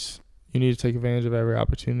opportunities. You need to take advantage of every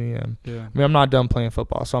opportunity. And I mean, I'm not done playing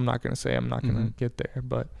football, so I'm not gonna say I'm not gonna get there,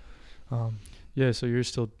 but yeah. So you're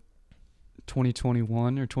still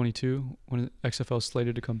 2021 or 22 when XFL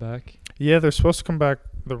slated to come back? Yeah, they're supposed to come back.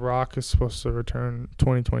 The Rock is supposed to return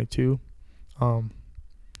 2022.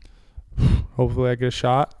 Hopefully I get a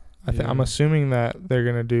shot. I'm assuming that they're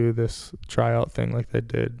gonna do this tryout thing like they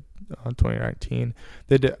did on 2019.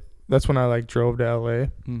 They did. That's when I like drove to LA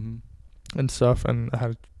and stuff, and I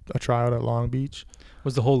had a tryout at Long Beach.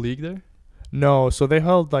 Was the whole league there? No, so they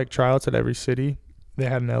held like tryouts at every city. They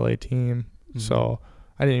had an LA team, so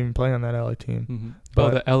I didn't even play on that LA team.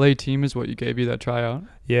 But the LA team is what you gave you that tryout?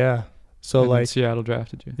 Yeah. So and like Seattle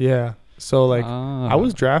drafted you. Yeah. So like I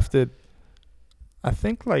was drafted, I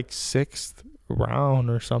think like 6th round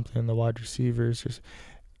or something in the wide receivers,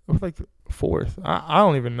 or like 4th. I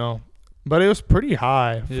don't even know, but it was pretty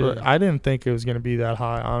high. I didn't think it was gonna be that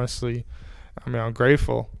high, honestly. I mean, I'm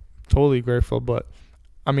grateful, totally grateful, but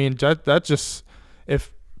I mean that just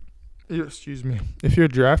if you're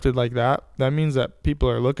drafted like that, that means that people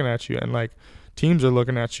are looking at you, and like teams are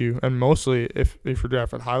looking at you, and mostly if you're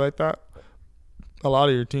drafted high like that, a lot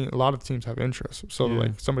of teams have interest, so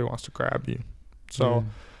like somebody wants to grab you. So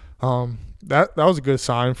that was a good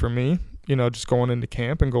sign for me, you know, just going into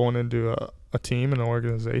camp and going into a team and an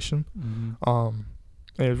organization.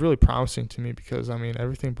 And it was really promising to me because I mean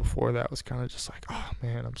everything before that was kind of just like, oh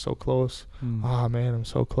man, I'm so close. Oh man, I'm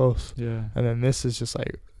so close. And then this is just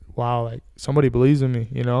like, wow, like somebody believes in me,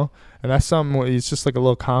 you know, and that's something. It's just like a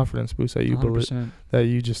little confidence boost that you believe, that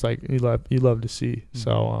you just like you love to see.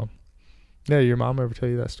 So, yeah, your mom ever tell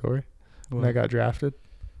you that story when I got drafted?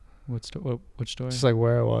 What story? Just like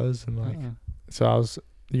where I was and like, so I was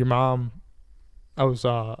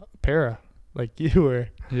para. like you were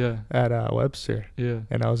Yeah. at Webster, Yeah.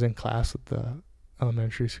 and I was in class with the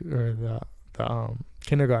elementary school or the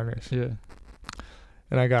kindergartners, Yeah.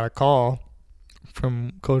 and I got a call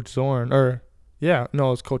from Coach Zorn, or it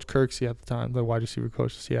was Coach Kirksey at the time, the wide receiver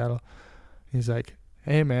coach of Seattle. He's like,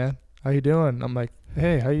 "Hey man, how you doing?" I'm like,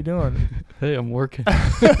 "Hey, how you doing?" Hey, I'm working.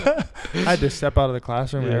 I had to step out of the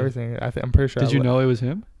classroom and Yeah. everything. I'm pretty sure. Did you know it was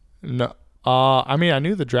him? No. I mean, I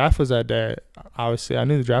knew the draft was that day. Obviously, I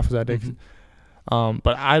knew the draft was that day.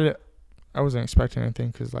 But I wasn't expecting anything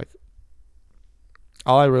because, like,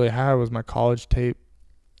 all I really had was my college tape,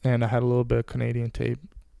 and I had a little bit of Canadian tape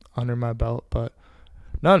under my belt, but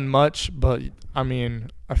not much. But, I mean,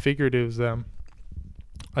 I figured it was them.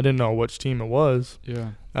 I didn't know which team it was.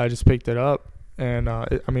 Yeah. I just picked it up, and,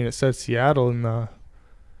 it said Seattle in the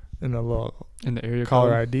little In the area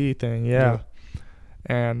caller code? ID thing, yeah.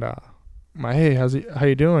 And hey, how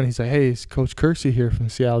you doing? He's like, hey, it's Coach Kirksey here from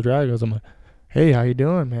the Seattle Dragons. I'm like, hey, how you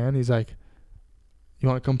doing, man? He's like, you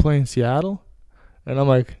want to come play in Seattle? And I'm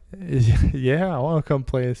like, yeah, I want to come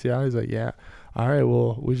play in Seattle. He's like, yeah. All right,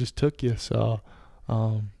 well, we just took you, so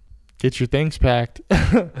get your things packed.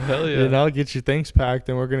 Hell yeah. Get your things packed,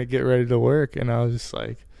 and we're going to get ready to work. And I was just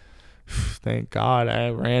like, thank God. I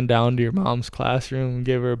ran down to your mom's classroom and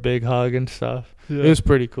gave her a big hug and stuff. Yeah. It was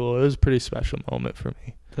pretty cool. It was a pretty special moment for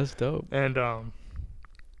me. That's dope. And,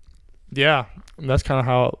 that's kind of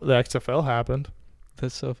how the XFL happened.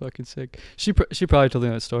 That's so fucking sick. She probably told me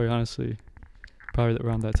that story, honestly. Probably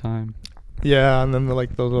around that time. Yeah, and then the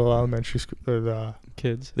little elementary school, or the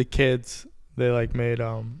Kids. they like made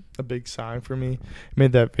a big sign for me.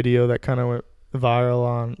 Made that video that kind of went viral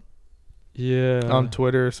on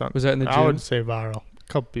Twitter or something. Was that in the gym? I would say viral.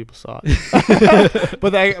 A couple people saw it,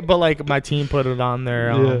 but like my team put it on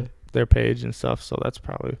their page and stuff. So that's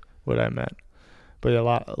probably what I meant. But a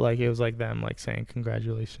lot, like, it was like them like saying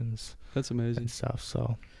congratulations. That's amazing. And stuff.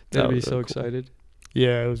 So They'd be was so really cool. excited.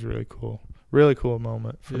 Yeah, it was really cool. Really cool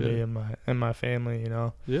moment for Yeah. me and my family.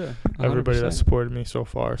 Yeah. Everybody that 100%. supported me so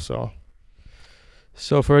far. So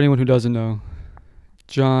for anyone who doesn't know,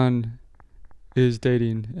 John is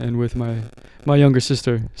dating and with my younger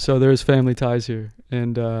sister. So there's family ties here.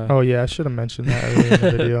 And Oh yeah, I should have mentioned that earlier in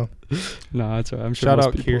the video. no, that's all right. I'm sure Shout most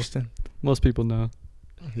out people, Kirsten. Most people know.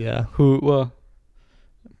 Yeah. Well,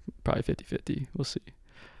 probably 50-50. We'll see.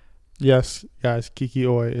 Yes, guys, Kiki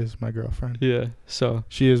Oi is my girlfriend. Yeah. So.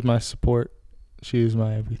 She is my support. She is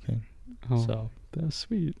my everything. Oh, So that's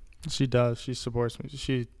sweet. she does. She supports me.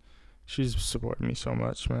 She's supporting me so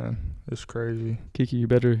much, man. It's crazy. Kiki, you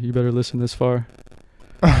better listen this far.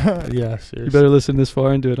 Yeah, seriously. You better listen this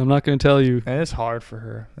far into it. I'm not going to tell you. And it's hard for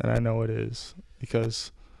her, and I know it is,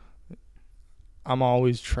 because I'm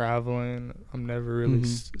always traveling. I'm never really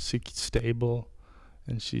stable,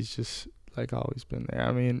 and she's just like always been there.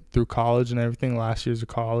 I mean, through college and everything, last year's of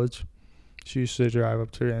college, she used to drive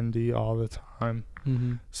up to ND all the time,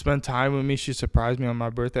 spend time with me. She surprised me on my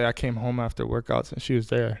birthday. I came home after workouts, and she was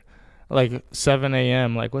there. Like 7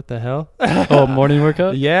 a.m. Like, what the hell? Oh, morning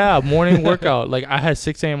workout? Yeah, morning workout. Like, I had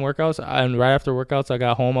 6 a.m. workouts, and right after workouts, I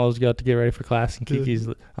got home. I was got to get ready for class, and Kiki's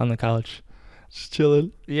on the couch. Just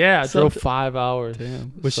chilling. Yeah, I drove 5 hours.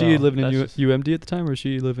 Damn. Was she living in UMD at the time, or was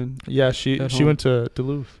she living? Yeah, she went to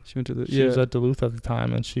Duluth. She went to She was at Duluth at the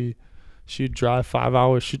time, and she'd drive 5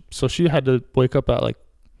 hours. So she had to wake up at like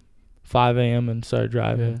 5 a.m. and start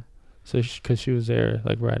driving. Yeah. So because she was there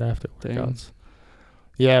like right after workouts. Damn.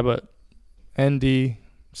 Yeah, but ND,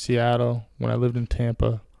 Seattle, when I lived in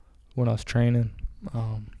Tampa, when I was training,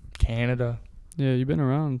 Canada. Yeah, you've been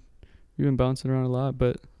around. You've been bouncing around a lot,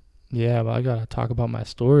 but. Yeah, but I gotta talk about my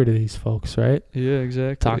story to these folks, right? Yeah,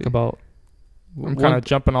 exactly. Talk about. I'm kind of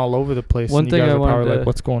jumping all over the place. One and thing you guys I are probably wanted like,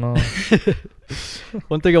 what's going on?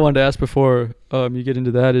 One thing I wanted to ask before you get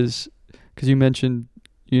into that is, because you mentioned,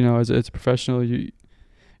 as a professional,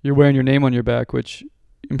 you're wearing your name on your back, which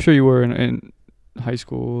I'm sure you were in high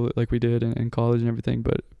school, like we did, and college and everything,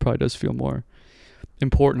 but it probably does feel more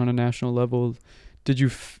important on a national level. Did you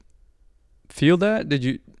feel that?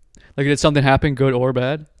 Did something happen, good or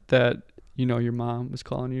bad, that your mom was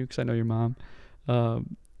calling you? Because I know your mom.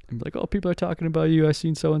 And like, oh, people are talking about you. I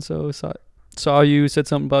seen so and so saw you, said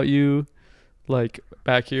something about you, like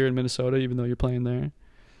back here in Minnesota, even though you're playing there.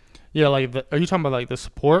 Yeah, like are you talking about like the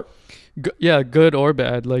support? Yeah, good or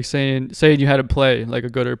bad. Like saying you had to play, like a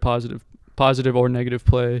good or positive or negative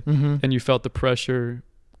play, and you felt the pressure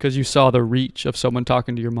because you saw the reach of someone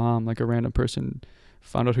talking to your mom, like a random person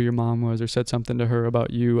found out who your mom was or said something to her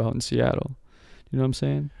about you out in Seattle. You know what I'm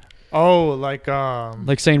saying? Oh,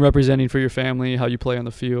 like saying representing for your family, how you play on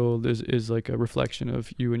the field is like a reflection of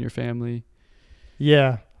you and your family.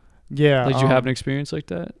 Yeah. Did you have an experience like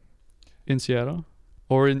that in Seattle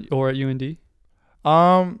or at UND?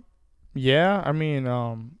 Yeah, I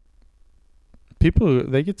mean, people,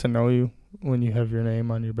 they get to know you when you have your name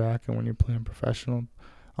on your back and when you're playing professional.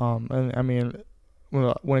 And I mean,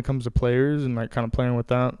 when it comes to players and like kind of playing with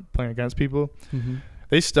them, playing against people, Mm-hmm.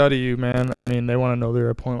 they study you, man. I mean, they want to know their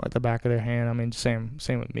opponent like the back of their hand. I mean, same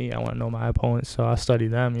with me. I want to know my opponent, so I study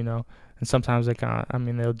them, you know. And sometimes they kind of, I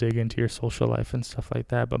mean, they'll dig into your social life and stuff like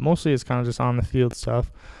that. But mostly it's kind of just on the field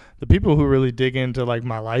stuff. The people who really dig into like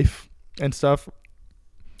my life and stuff,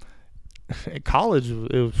 at college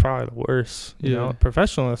it was probably the worst. You know,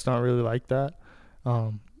 professional, it's not really like that.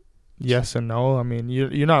 Yes and no. I mean,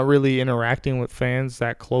 you're not really interacting with fans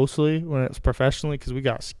that closely when it's professionally because we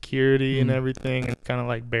got security and everything and kind of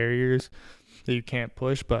like barriers that you can't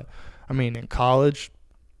push. But I mean, in college,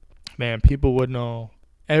 man, people would know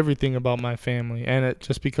everything about my family, and it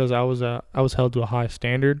just because I was held to a high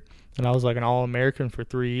standard, and I was like an All-American for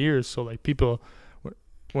 3 years. So like people,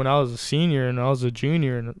 when I was a senior and I was a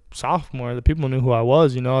junior and a sophomore, the people knew who I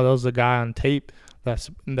was. You know, that was the guy on tape that's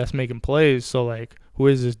making plays. So like, who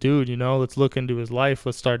is this dude? You know, let's look into his life.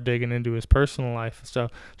 Let's start digging into his personal life and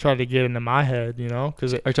stuff. Try to get into my head, you know. Are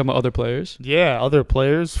you talking about other players? Yeah, other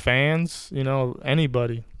players, fans, you know,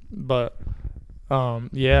 anybody. But,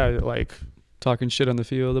 yeah, like talking shit on the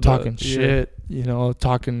field. Talking shit, you know,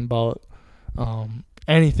 talking about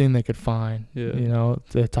anything they could find. Yeah. You know,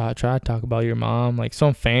 they try to talk about your mom. Like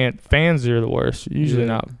some fans are the worst. Usually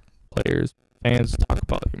not players. Fans talk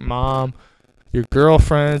about your mom. Your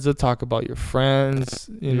girlfriends, they'll talk about your friends.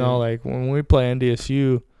 You know, like when we play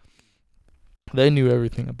NDSU, they knew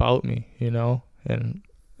everything about me, you know. And,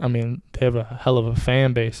 I mean, they have a hell of a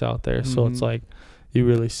fan base out there. So it's like you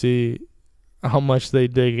really see how much they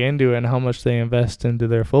dig into it and how much they invest into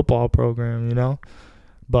their football program, you know.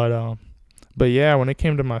 But yeah, when it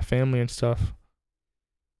came to my family and stuff,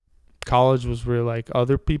 college was where, like,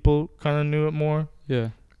 other people kind of knew it more.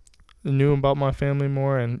 Yeah. Knew about my family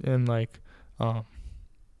more and like,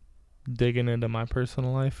 digging into my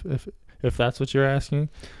personal life, if that's what you're asking.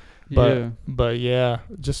 But yeah,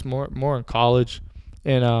 just more in college.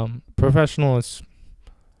 And professional is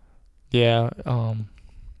yes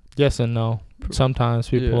and no. Sometimes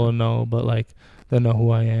people will know, but like they know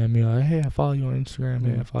who I am. You know, like, hey, I follow you on Instagram.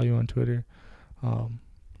 Hey, I follow you on Twitter.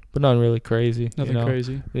 But nothing really crazy. Nothing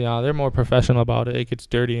crazy. Yeah, they're more professional about it. It gets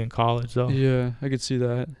dirty in college though. Yeah, I could see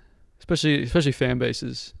that. Especially fan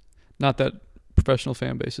bases. Not that professional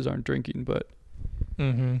fan bases aren't drinking, but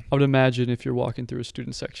I would imagine if you're walking through a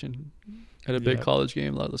student section at a big college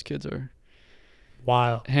game, a lot of those kids are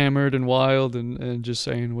wild, hammered and wild and just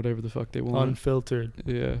saying whatever the fuck they want. Unfiltered.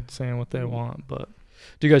 Yeah. Saying what they want. But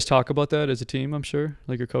do you guys talk about that as a team, I'm sure?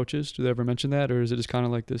 Like your coaches? Do they ever mention that? Or is it just kind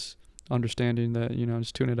of like this understanding that, you know,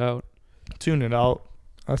 just tune it out? Tune it out.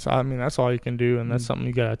 That's all you can do, and that's something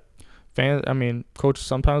you got to coaches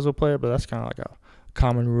sometimes will play it, but that's kind of like a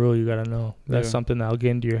common rule you got to know. That's something that'll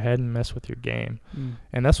get into your head and mess with your game.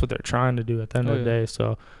 And that's what they're trying to do at the end of the day.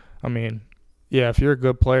 So, I mean, yeah, if you're a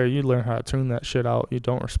good player, you learn how to tune that shit out. You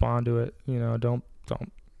don't respond to it. You know, don't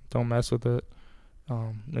mess with it.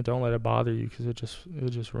 And don't let it bother you because it'll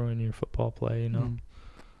just ruin your football play, you know.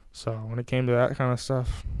 So when it came to that kind of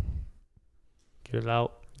stuff, get it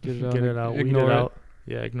out. Get it out. Weed it out.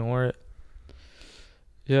 Yeah, ignore it.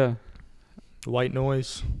 Yeah. White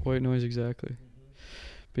noise. White noise, exactly.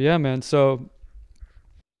 But yeah, man, so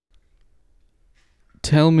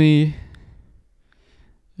tell me,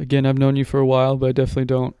 again, I've known you for a while, but I definitely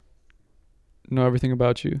don't know everything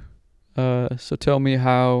about you. So tell me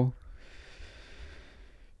how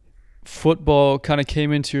football kind of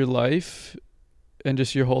came into your life and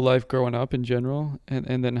just your whole life growing up in general,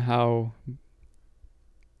 and then how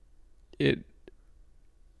it,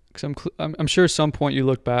 because I'm sure at some point you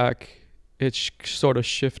look back, it sort of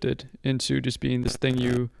shifted into just being this thing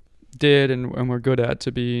you did and were good at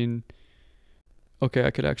to being, okay, I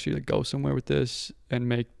could actually like go somewhere with this and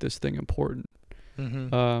make this thing important.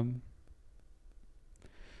 So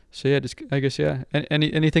yeah, just I guess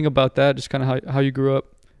anything about that, just kind of how you grew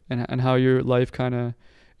up and how your life kind of,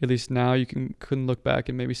 at least now you couldn't look back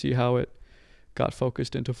and maybe see how it got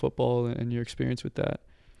focused into football and your experience with that.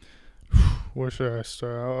 Where should I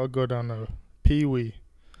start? I'll go down to Pee Wee.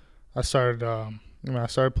 I started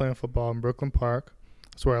playing football in Brooklyn Park.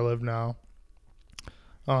 That's where I live now.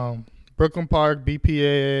 Brooklyn Park,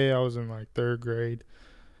 BPAA, I was in like 3rd grade.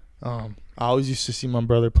 I always used to see my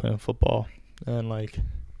brother playing football. And like,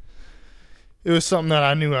 it was something that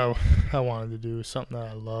I knew I wanted to do. It was something that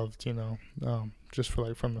I loved, you know. Just for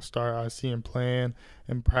like from the start, I see him playing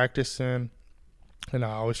and practicing. And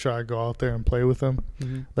I always try to go out there and play with him.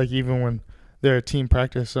 Like even when they're at team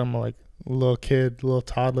practice, I'm like, little kid, little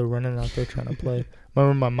toddler running out there trying to play.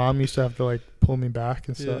 Remember my mom used to have to like pull me back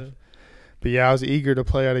and stuff. But yeah, I was eager to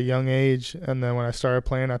play at a young age, and then when I started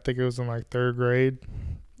playing, I think it was in like 3rd grade.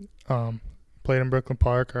 Played in Brooklyn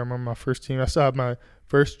Park. I remember my first team. I still have my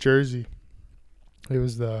first jersey. It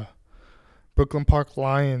was the Brooklyn Park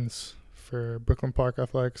Lions for Brooklyn Park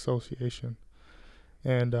Athletic Association,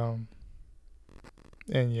 and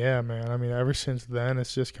yeah, man. I mean, ever since then,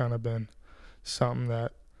 it's just kind of been something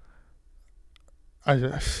that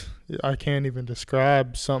I can't even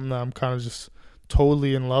describe. Something that I'm kind of just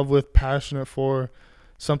totally in love with, passionate for,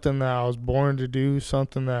 something that I was born to do,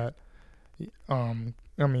 something that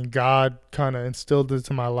I mean, God kind of instilled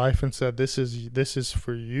into my life and said, this is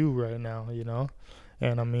for you right now, you know?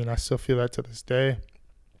 And I mean, I still feel that to this day.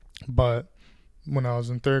 But when I was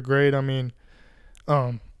in 3rd grade, I mean,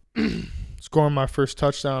 scoring my first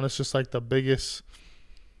touchdown is just like the biggest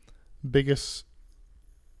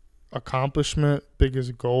accomplishment,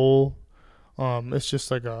 biggest goal. It's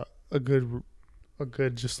just like a good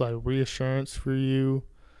just like reassurance for you.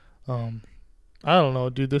 I don't know,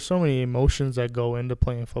 dude. There's so many emotions that go into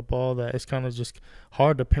playing football that it's kind of just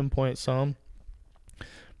hard to pinpoint some.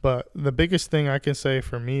 But the biggest thing I can say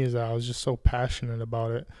for me is that I was just so passionate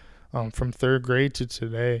about it from 3rd grade to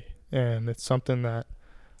today. And it's something that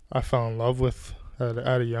I fell in love with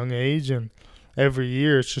at a young age. And every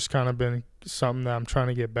year it's just kind of been something that I'm trying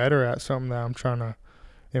to get better at, something that I'm trying to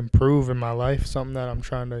improve in my life, something that I'm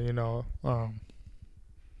trying to,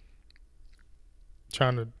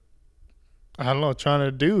 trying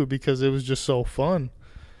to do because it was just so fun.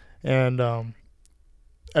 And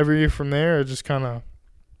every year from there, it just kind of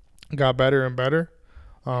got better and better.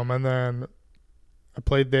 And then I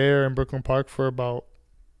played there in Brooklyn Park for about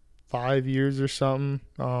 5 years or something.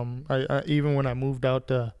 I even when I moved out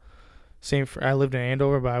to I lived in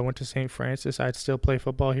Andover, but I went to St. Francis. I'd still play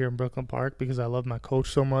football here in Brooklyn Park because I love my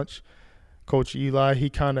coach so much. Coach Eli, he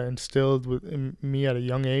kind of instilled in me at a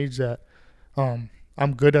young age that I'm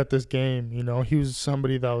good at this game. You know, he was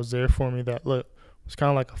somebody that was there for me that was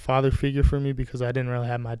kind of like a father figure for me because I didn't really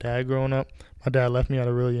have my dad growing up. My dad left me at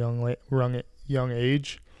a really young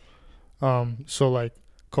age. So like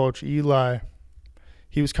Coach Eli,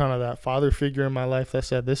 he was kind of that father figure in my life that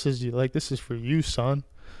said, this is for you, son.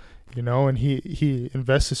 You know, and he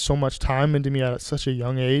invested so much time into me at such a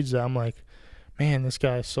young age that I'm like, man, this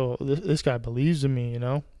guy believes in me, you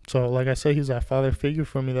know? So like I said, he's that father figure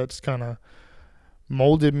for me that's kind of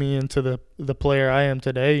molded me into the player I am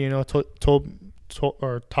today, you know, taught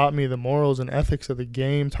me the morals and ethics of the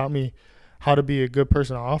game, taught me how to be a good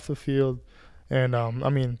person off the field. And I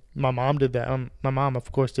mean, my mom did that. My mom, of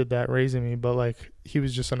course, did that raising me, but like he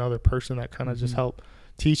was just another person that kind of just helped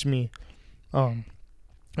teach me,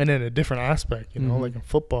 and in a different aspect, you know, like in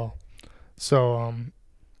football. So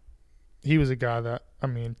he was a guy that, I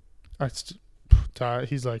mean,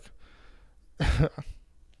 he's like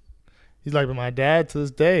he's like my dad to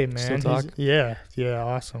this day, man. Still talk? Yeah,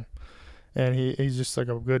 awesome. And he's just like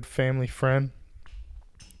a good family friend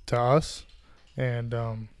to us, and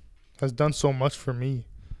has done so much for me.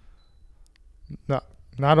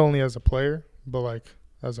 Not only as a player, but like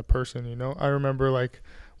as a person, you know. I remember like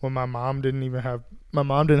when my mom didn't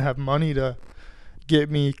have money to get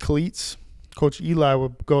me cleats. Coach Eli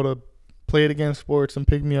would go to Play It Again Sports and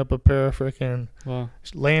pick me up a pair of freaking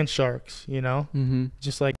Land Sharks, you know,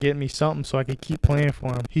 just like get me something so I could keep playing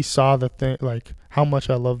for him. He saw the thing, like how much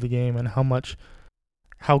I love the game and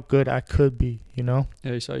how good I could be, you know.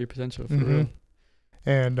 Yeah, he saw your potential for real.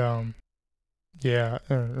 And yeah,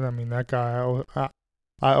 and I mean that guy,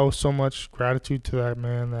 I owe so much gratitude to that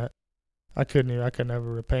man that I could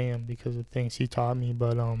never repay him because of things he taught me.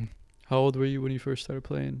 But how old were you when you first started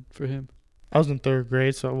playing for him? I was in 3rd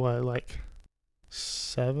grade, so what, like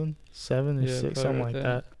 7 or 6, something like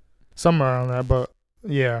that, somewhere around that. But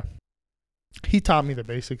yeah, he taught me the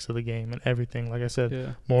basics of the game and everything. Like I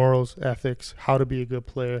said, morals, ethics, how to be a good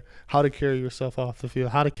player, how to carry yourself off the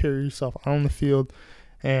field, how to carry yourself on the field,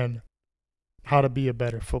 and how to be a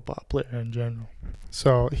better football player in general.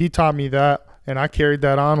 So he taught me that, and I carried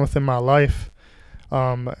that on within my life,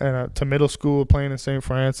 and to middle school playing in St.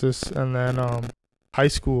 Francis, and then high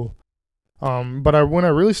school. But when I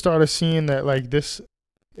really started seeing that like this,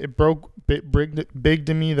 it broke big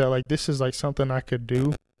to me that like this is like something I could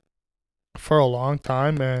do for a long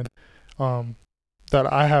time, and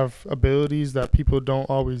that I have abilities that people don't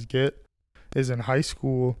always get is in high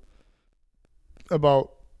school.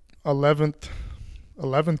 About 11th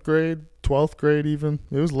grade, 12th grade even.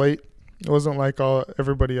 It was late. It wasn't like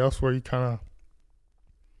everybody else where you kind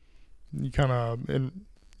of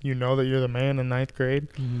you know that you're the man in 9th grade.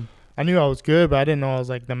 I knew I was good, but I didn't know I was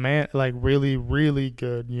like the man, like really, really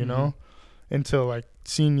good, you know, until like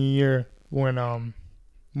senior year when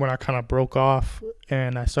I kind of broke off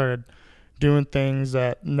and I started doing things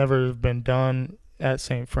that never have been done at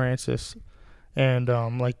St. Francis, and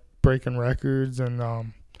like breaking records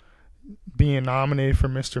and being nominated for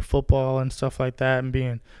Mr. Football and stuff like that, and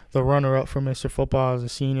being the runner-up for Mr. Football as a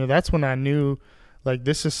senior. That's when I knew, like,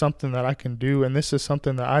 this is something that I can do, and this is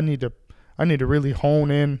something that I need to really hone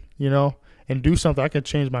in, you know, and do something. I can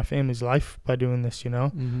change my family's life by doing this, you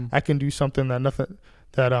know. I can do something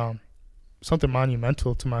something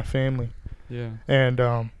monumental to my family. Yeah. And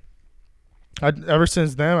ever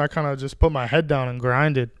since then, I kind of just put my head down and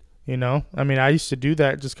grinded, you know. I mean, I used to do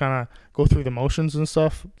that, just kind of go through the motions and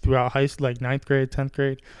stuff throughout high school, like 9th grade, 10th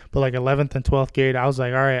grade. But like 11th and 12th grade, I was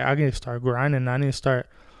like, all right, I need to start grinding.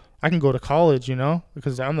 I can go to college, you know,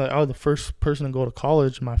 because I was the first person to go to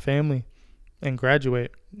college in my family and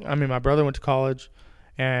graduate. I mean, my brother went to college,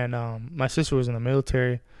 and my sister was in the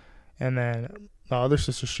military, and then the other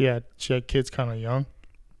sister, she had kids kind of young,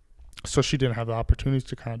 so she didn't have the opportunities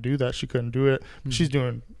to kind of do that. She couldn't do it. She's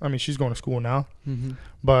going to school now,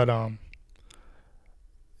 but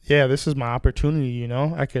yeah, this is my opportunity, you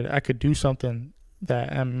know. I could do something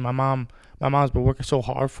that, and my mom's been working so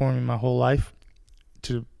hard for me my whole life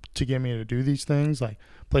to get me to do these things, like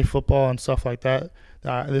play football and stuff like that.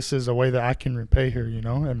 This is a way that I can repay her, you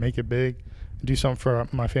know, and make it big, and do something for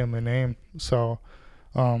my family name. So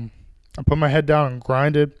I put my head down and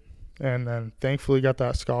grinded, and then thankfully got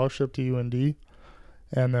that scholarship to UND,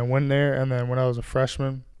 and then went there. And then when I was a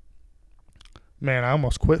freshman, man, I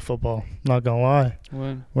almost quit football, not gonna lie.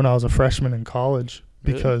 When I was a freshman in college,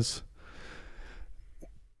 because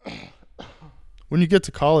when you get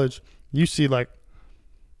to college, you see like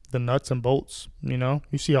the nuts and bolts, you know.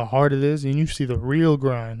 You see how hard it is, and you see the real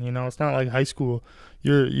grind, you know. It's not like high school.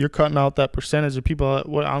 You're cutting out that percentage of people. I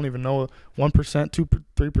don't even know, 1%,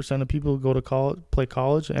 2-3% of people go to college, play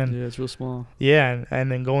college, and yeah, it's real small. Yeah,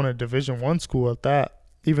 and then going to Division I school at that,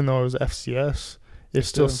 even though it was FCS, it's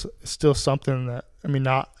still something that, I mean,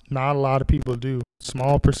 not a lot of people do.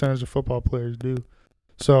 Small percentage of football players do.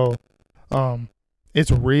 So,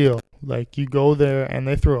 it's real. Like, you go there and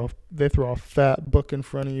they throw a fat book in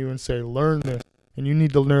front of you and say, learn this, and you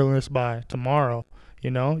need to learn this by tomorrow. You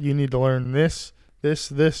know, you need to learn this.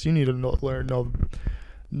 You need to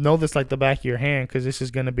know this like the back of your hand, because this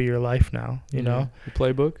is gonna be your life now. You know, the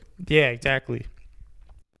playbook. Yeah, exactly.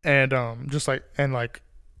 And just like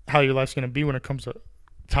how your life's gonna be when it comes to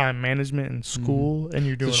time management and school, and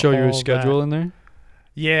you're doing. Does it show all you a schedule that in there?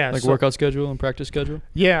 Yeah, like workout schedule and practice schedule.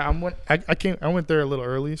 Yeah, I went there a little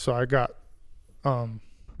early, so I got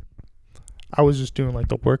I was just doing like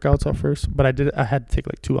the workouts at first, but I had to take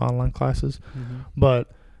like 2 online classes,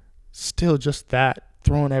 but still just that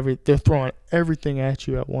they're throwing everything at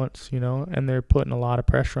you at once, you know, and they're putting a lot of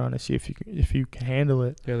pressure on to see if you can handle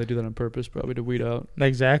it. Yeah, they do that on purpose, probably to weed out.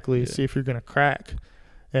 Exactly, see if you're gonna crack.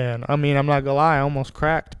 And I mean, I'm not gonna lie, I almost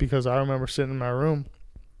cracked, because I remember sitting in my room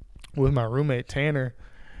with my roommate Tanner,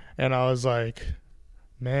 and I was like,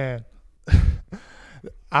 man,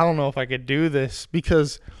 I don't know if I could do this,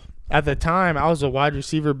 because at the time I was a wide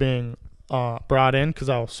receiver being brought in because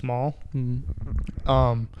I was small.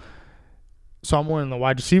 So I'm wearing the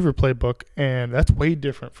wide receiver playbook, and that's way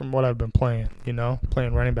different from what I've been playing, you know,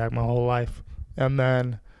 playing running back my whole life. And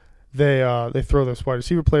then they throw this wide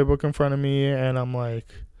receiver playbook in front of me, and I'm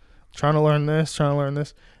like trying to learn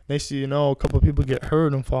this. They see, you know, a couple of people get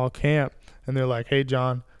hurt in fall camp, and they're like, hey,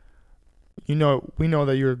 John, you know, we know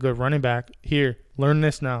that you're a good running back. Here, learn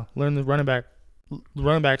this now. Learn the running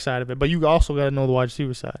back side of it, but you also got to know the wide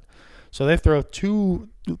receiver side. So they throw 2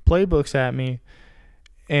 playbooks at me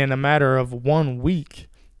in a matter of 1 week,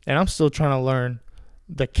 and I'm still trying to learn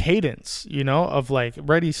the cadence, you know, of like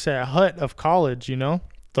ready, set, hut of college, you know,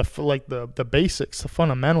 the basics, the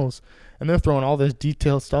fundamentals, and they're throwing all this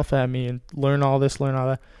detailed stuff at me, and learn all this, learn all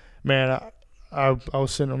that. Man, I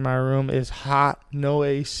was sitting in my room. It's hot, no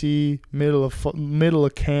AC, middle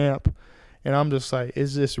of camp, and I'm just like,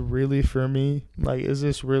 is this really for me? Like, is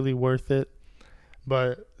this really worth it?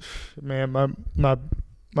 But man,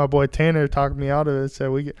 my boy Tanner talked me out of it. Said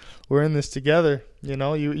we're in this together. You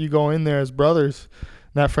know, you go in there as brothers.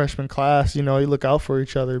 That freshman class, you know, you look out for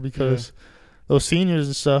each other, because those seniors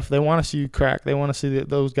and stuff, they want to see you crack. They want to see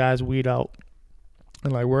those guys weed out,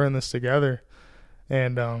 and like, we're in this together.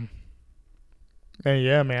 And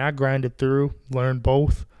yeah, man, I grinded through, learned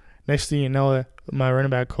both. Next thing you know, my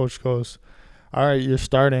running back coach goes, all right, you're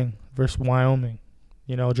starting versus Wyoming.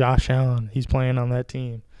 You know, Josh Allen, he's playing on that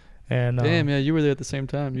team. And damn, yeah, you were there at the same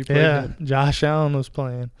time. You played yeah, him. Josh Allen was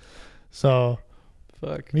playing. So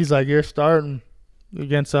fuck? He's like, you're starting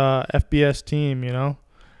against a FBS team,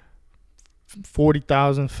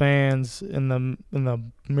 40,000 fans in the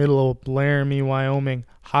middle of Laramie, Wyoming,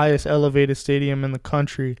 highest elevated stadium in the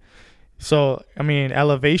country. So, I mean,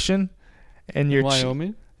 elevation and you're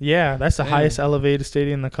Wyoming? yeah, that's the Damn. highest elevated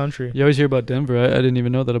stadium in the country. You always hear about Denver. I didn't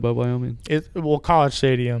even know that about Wyoming. College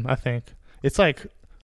stadium, I think. It's like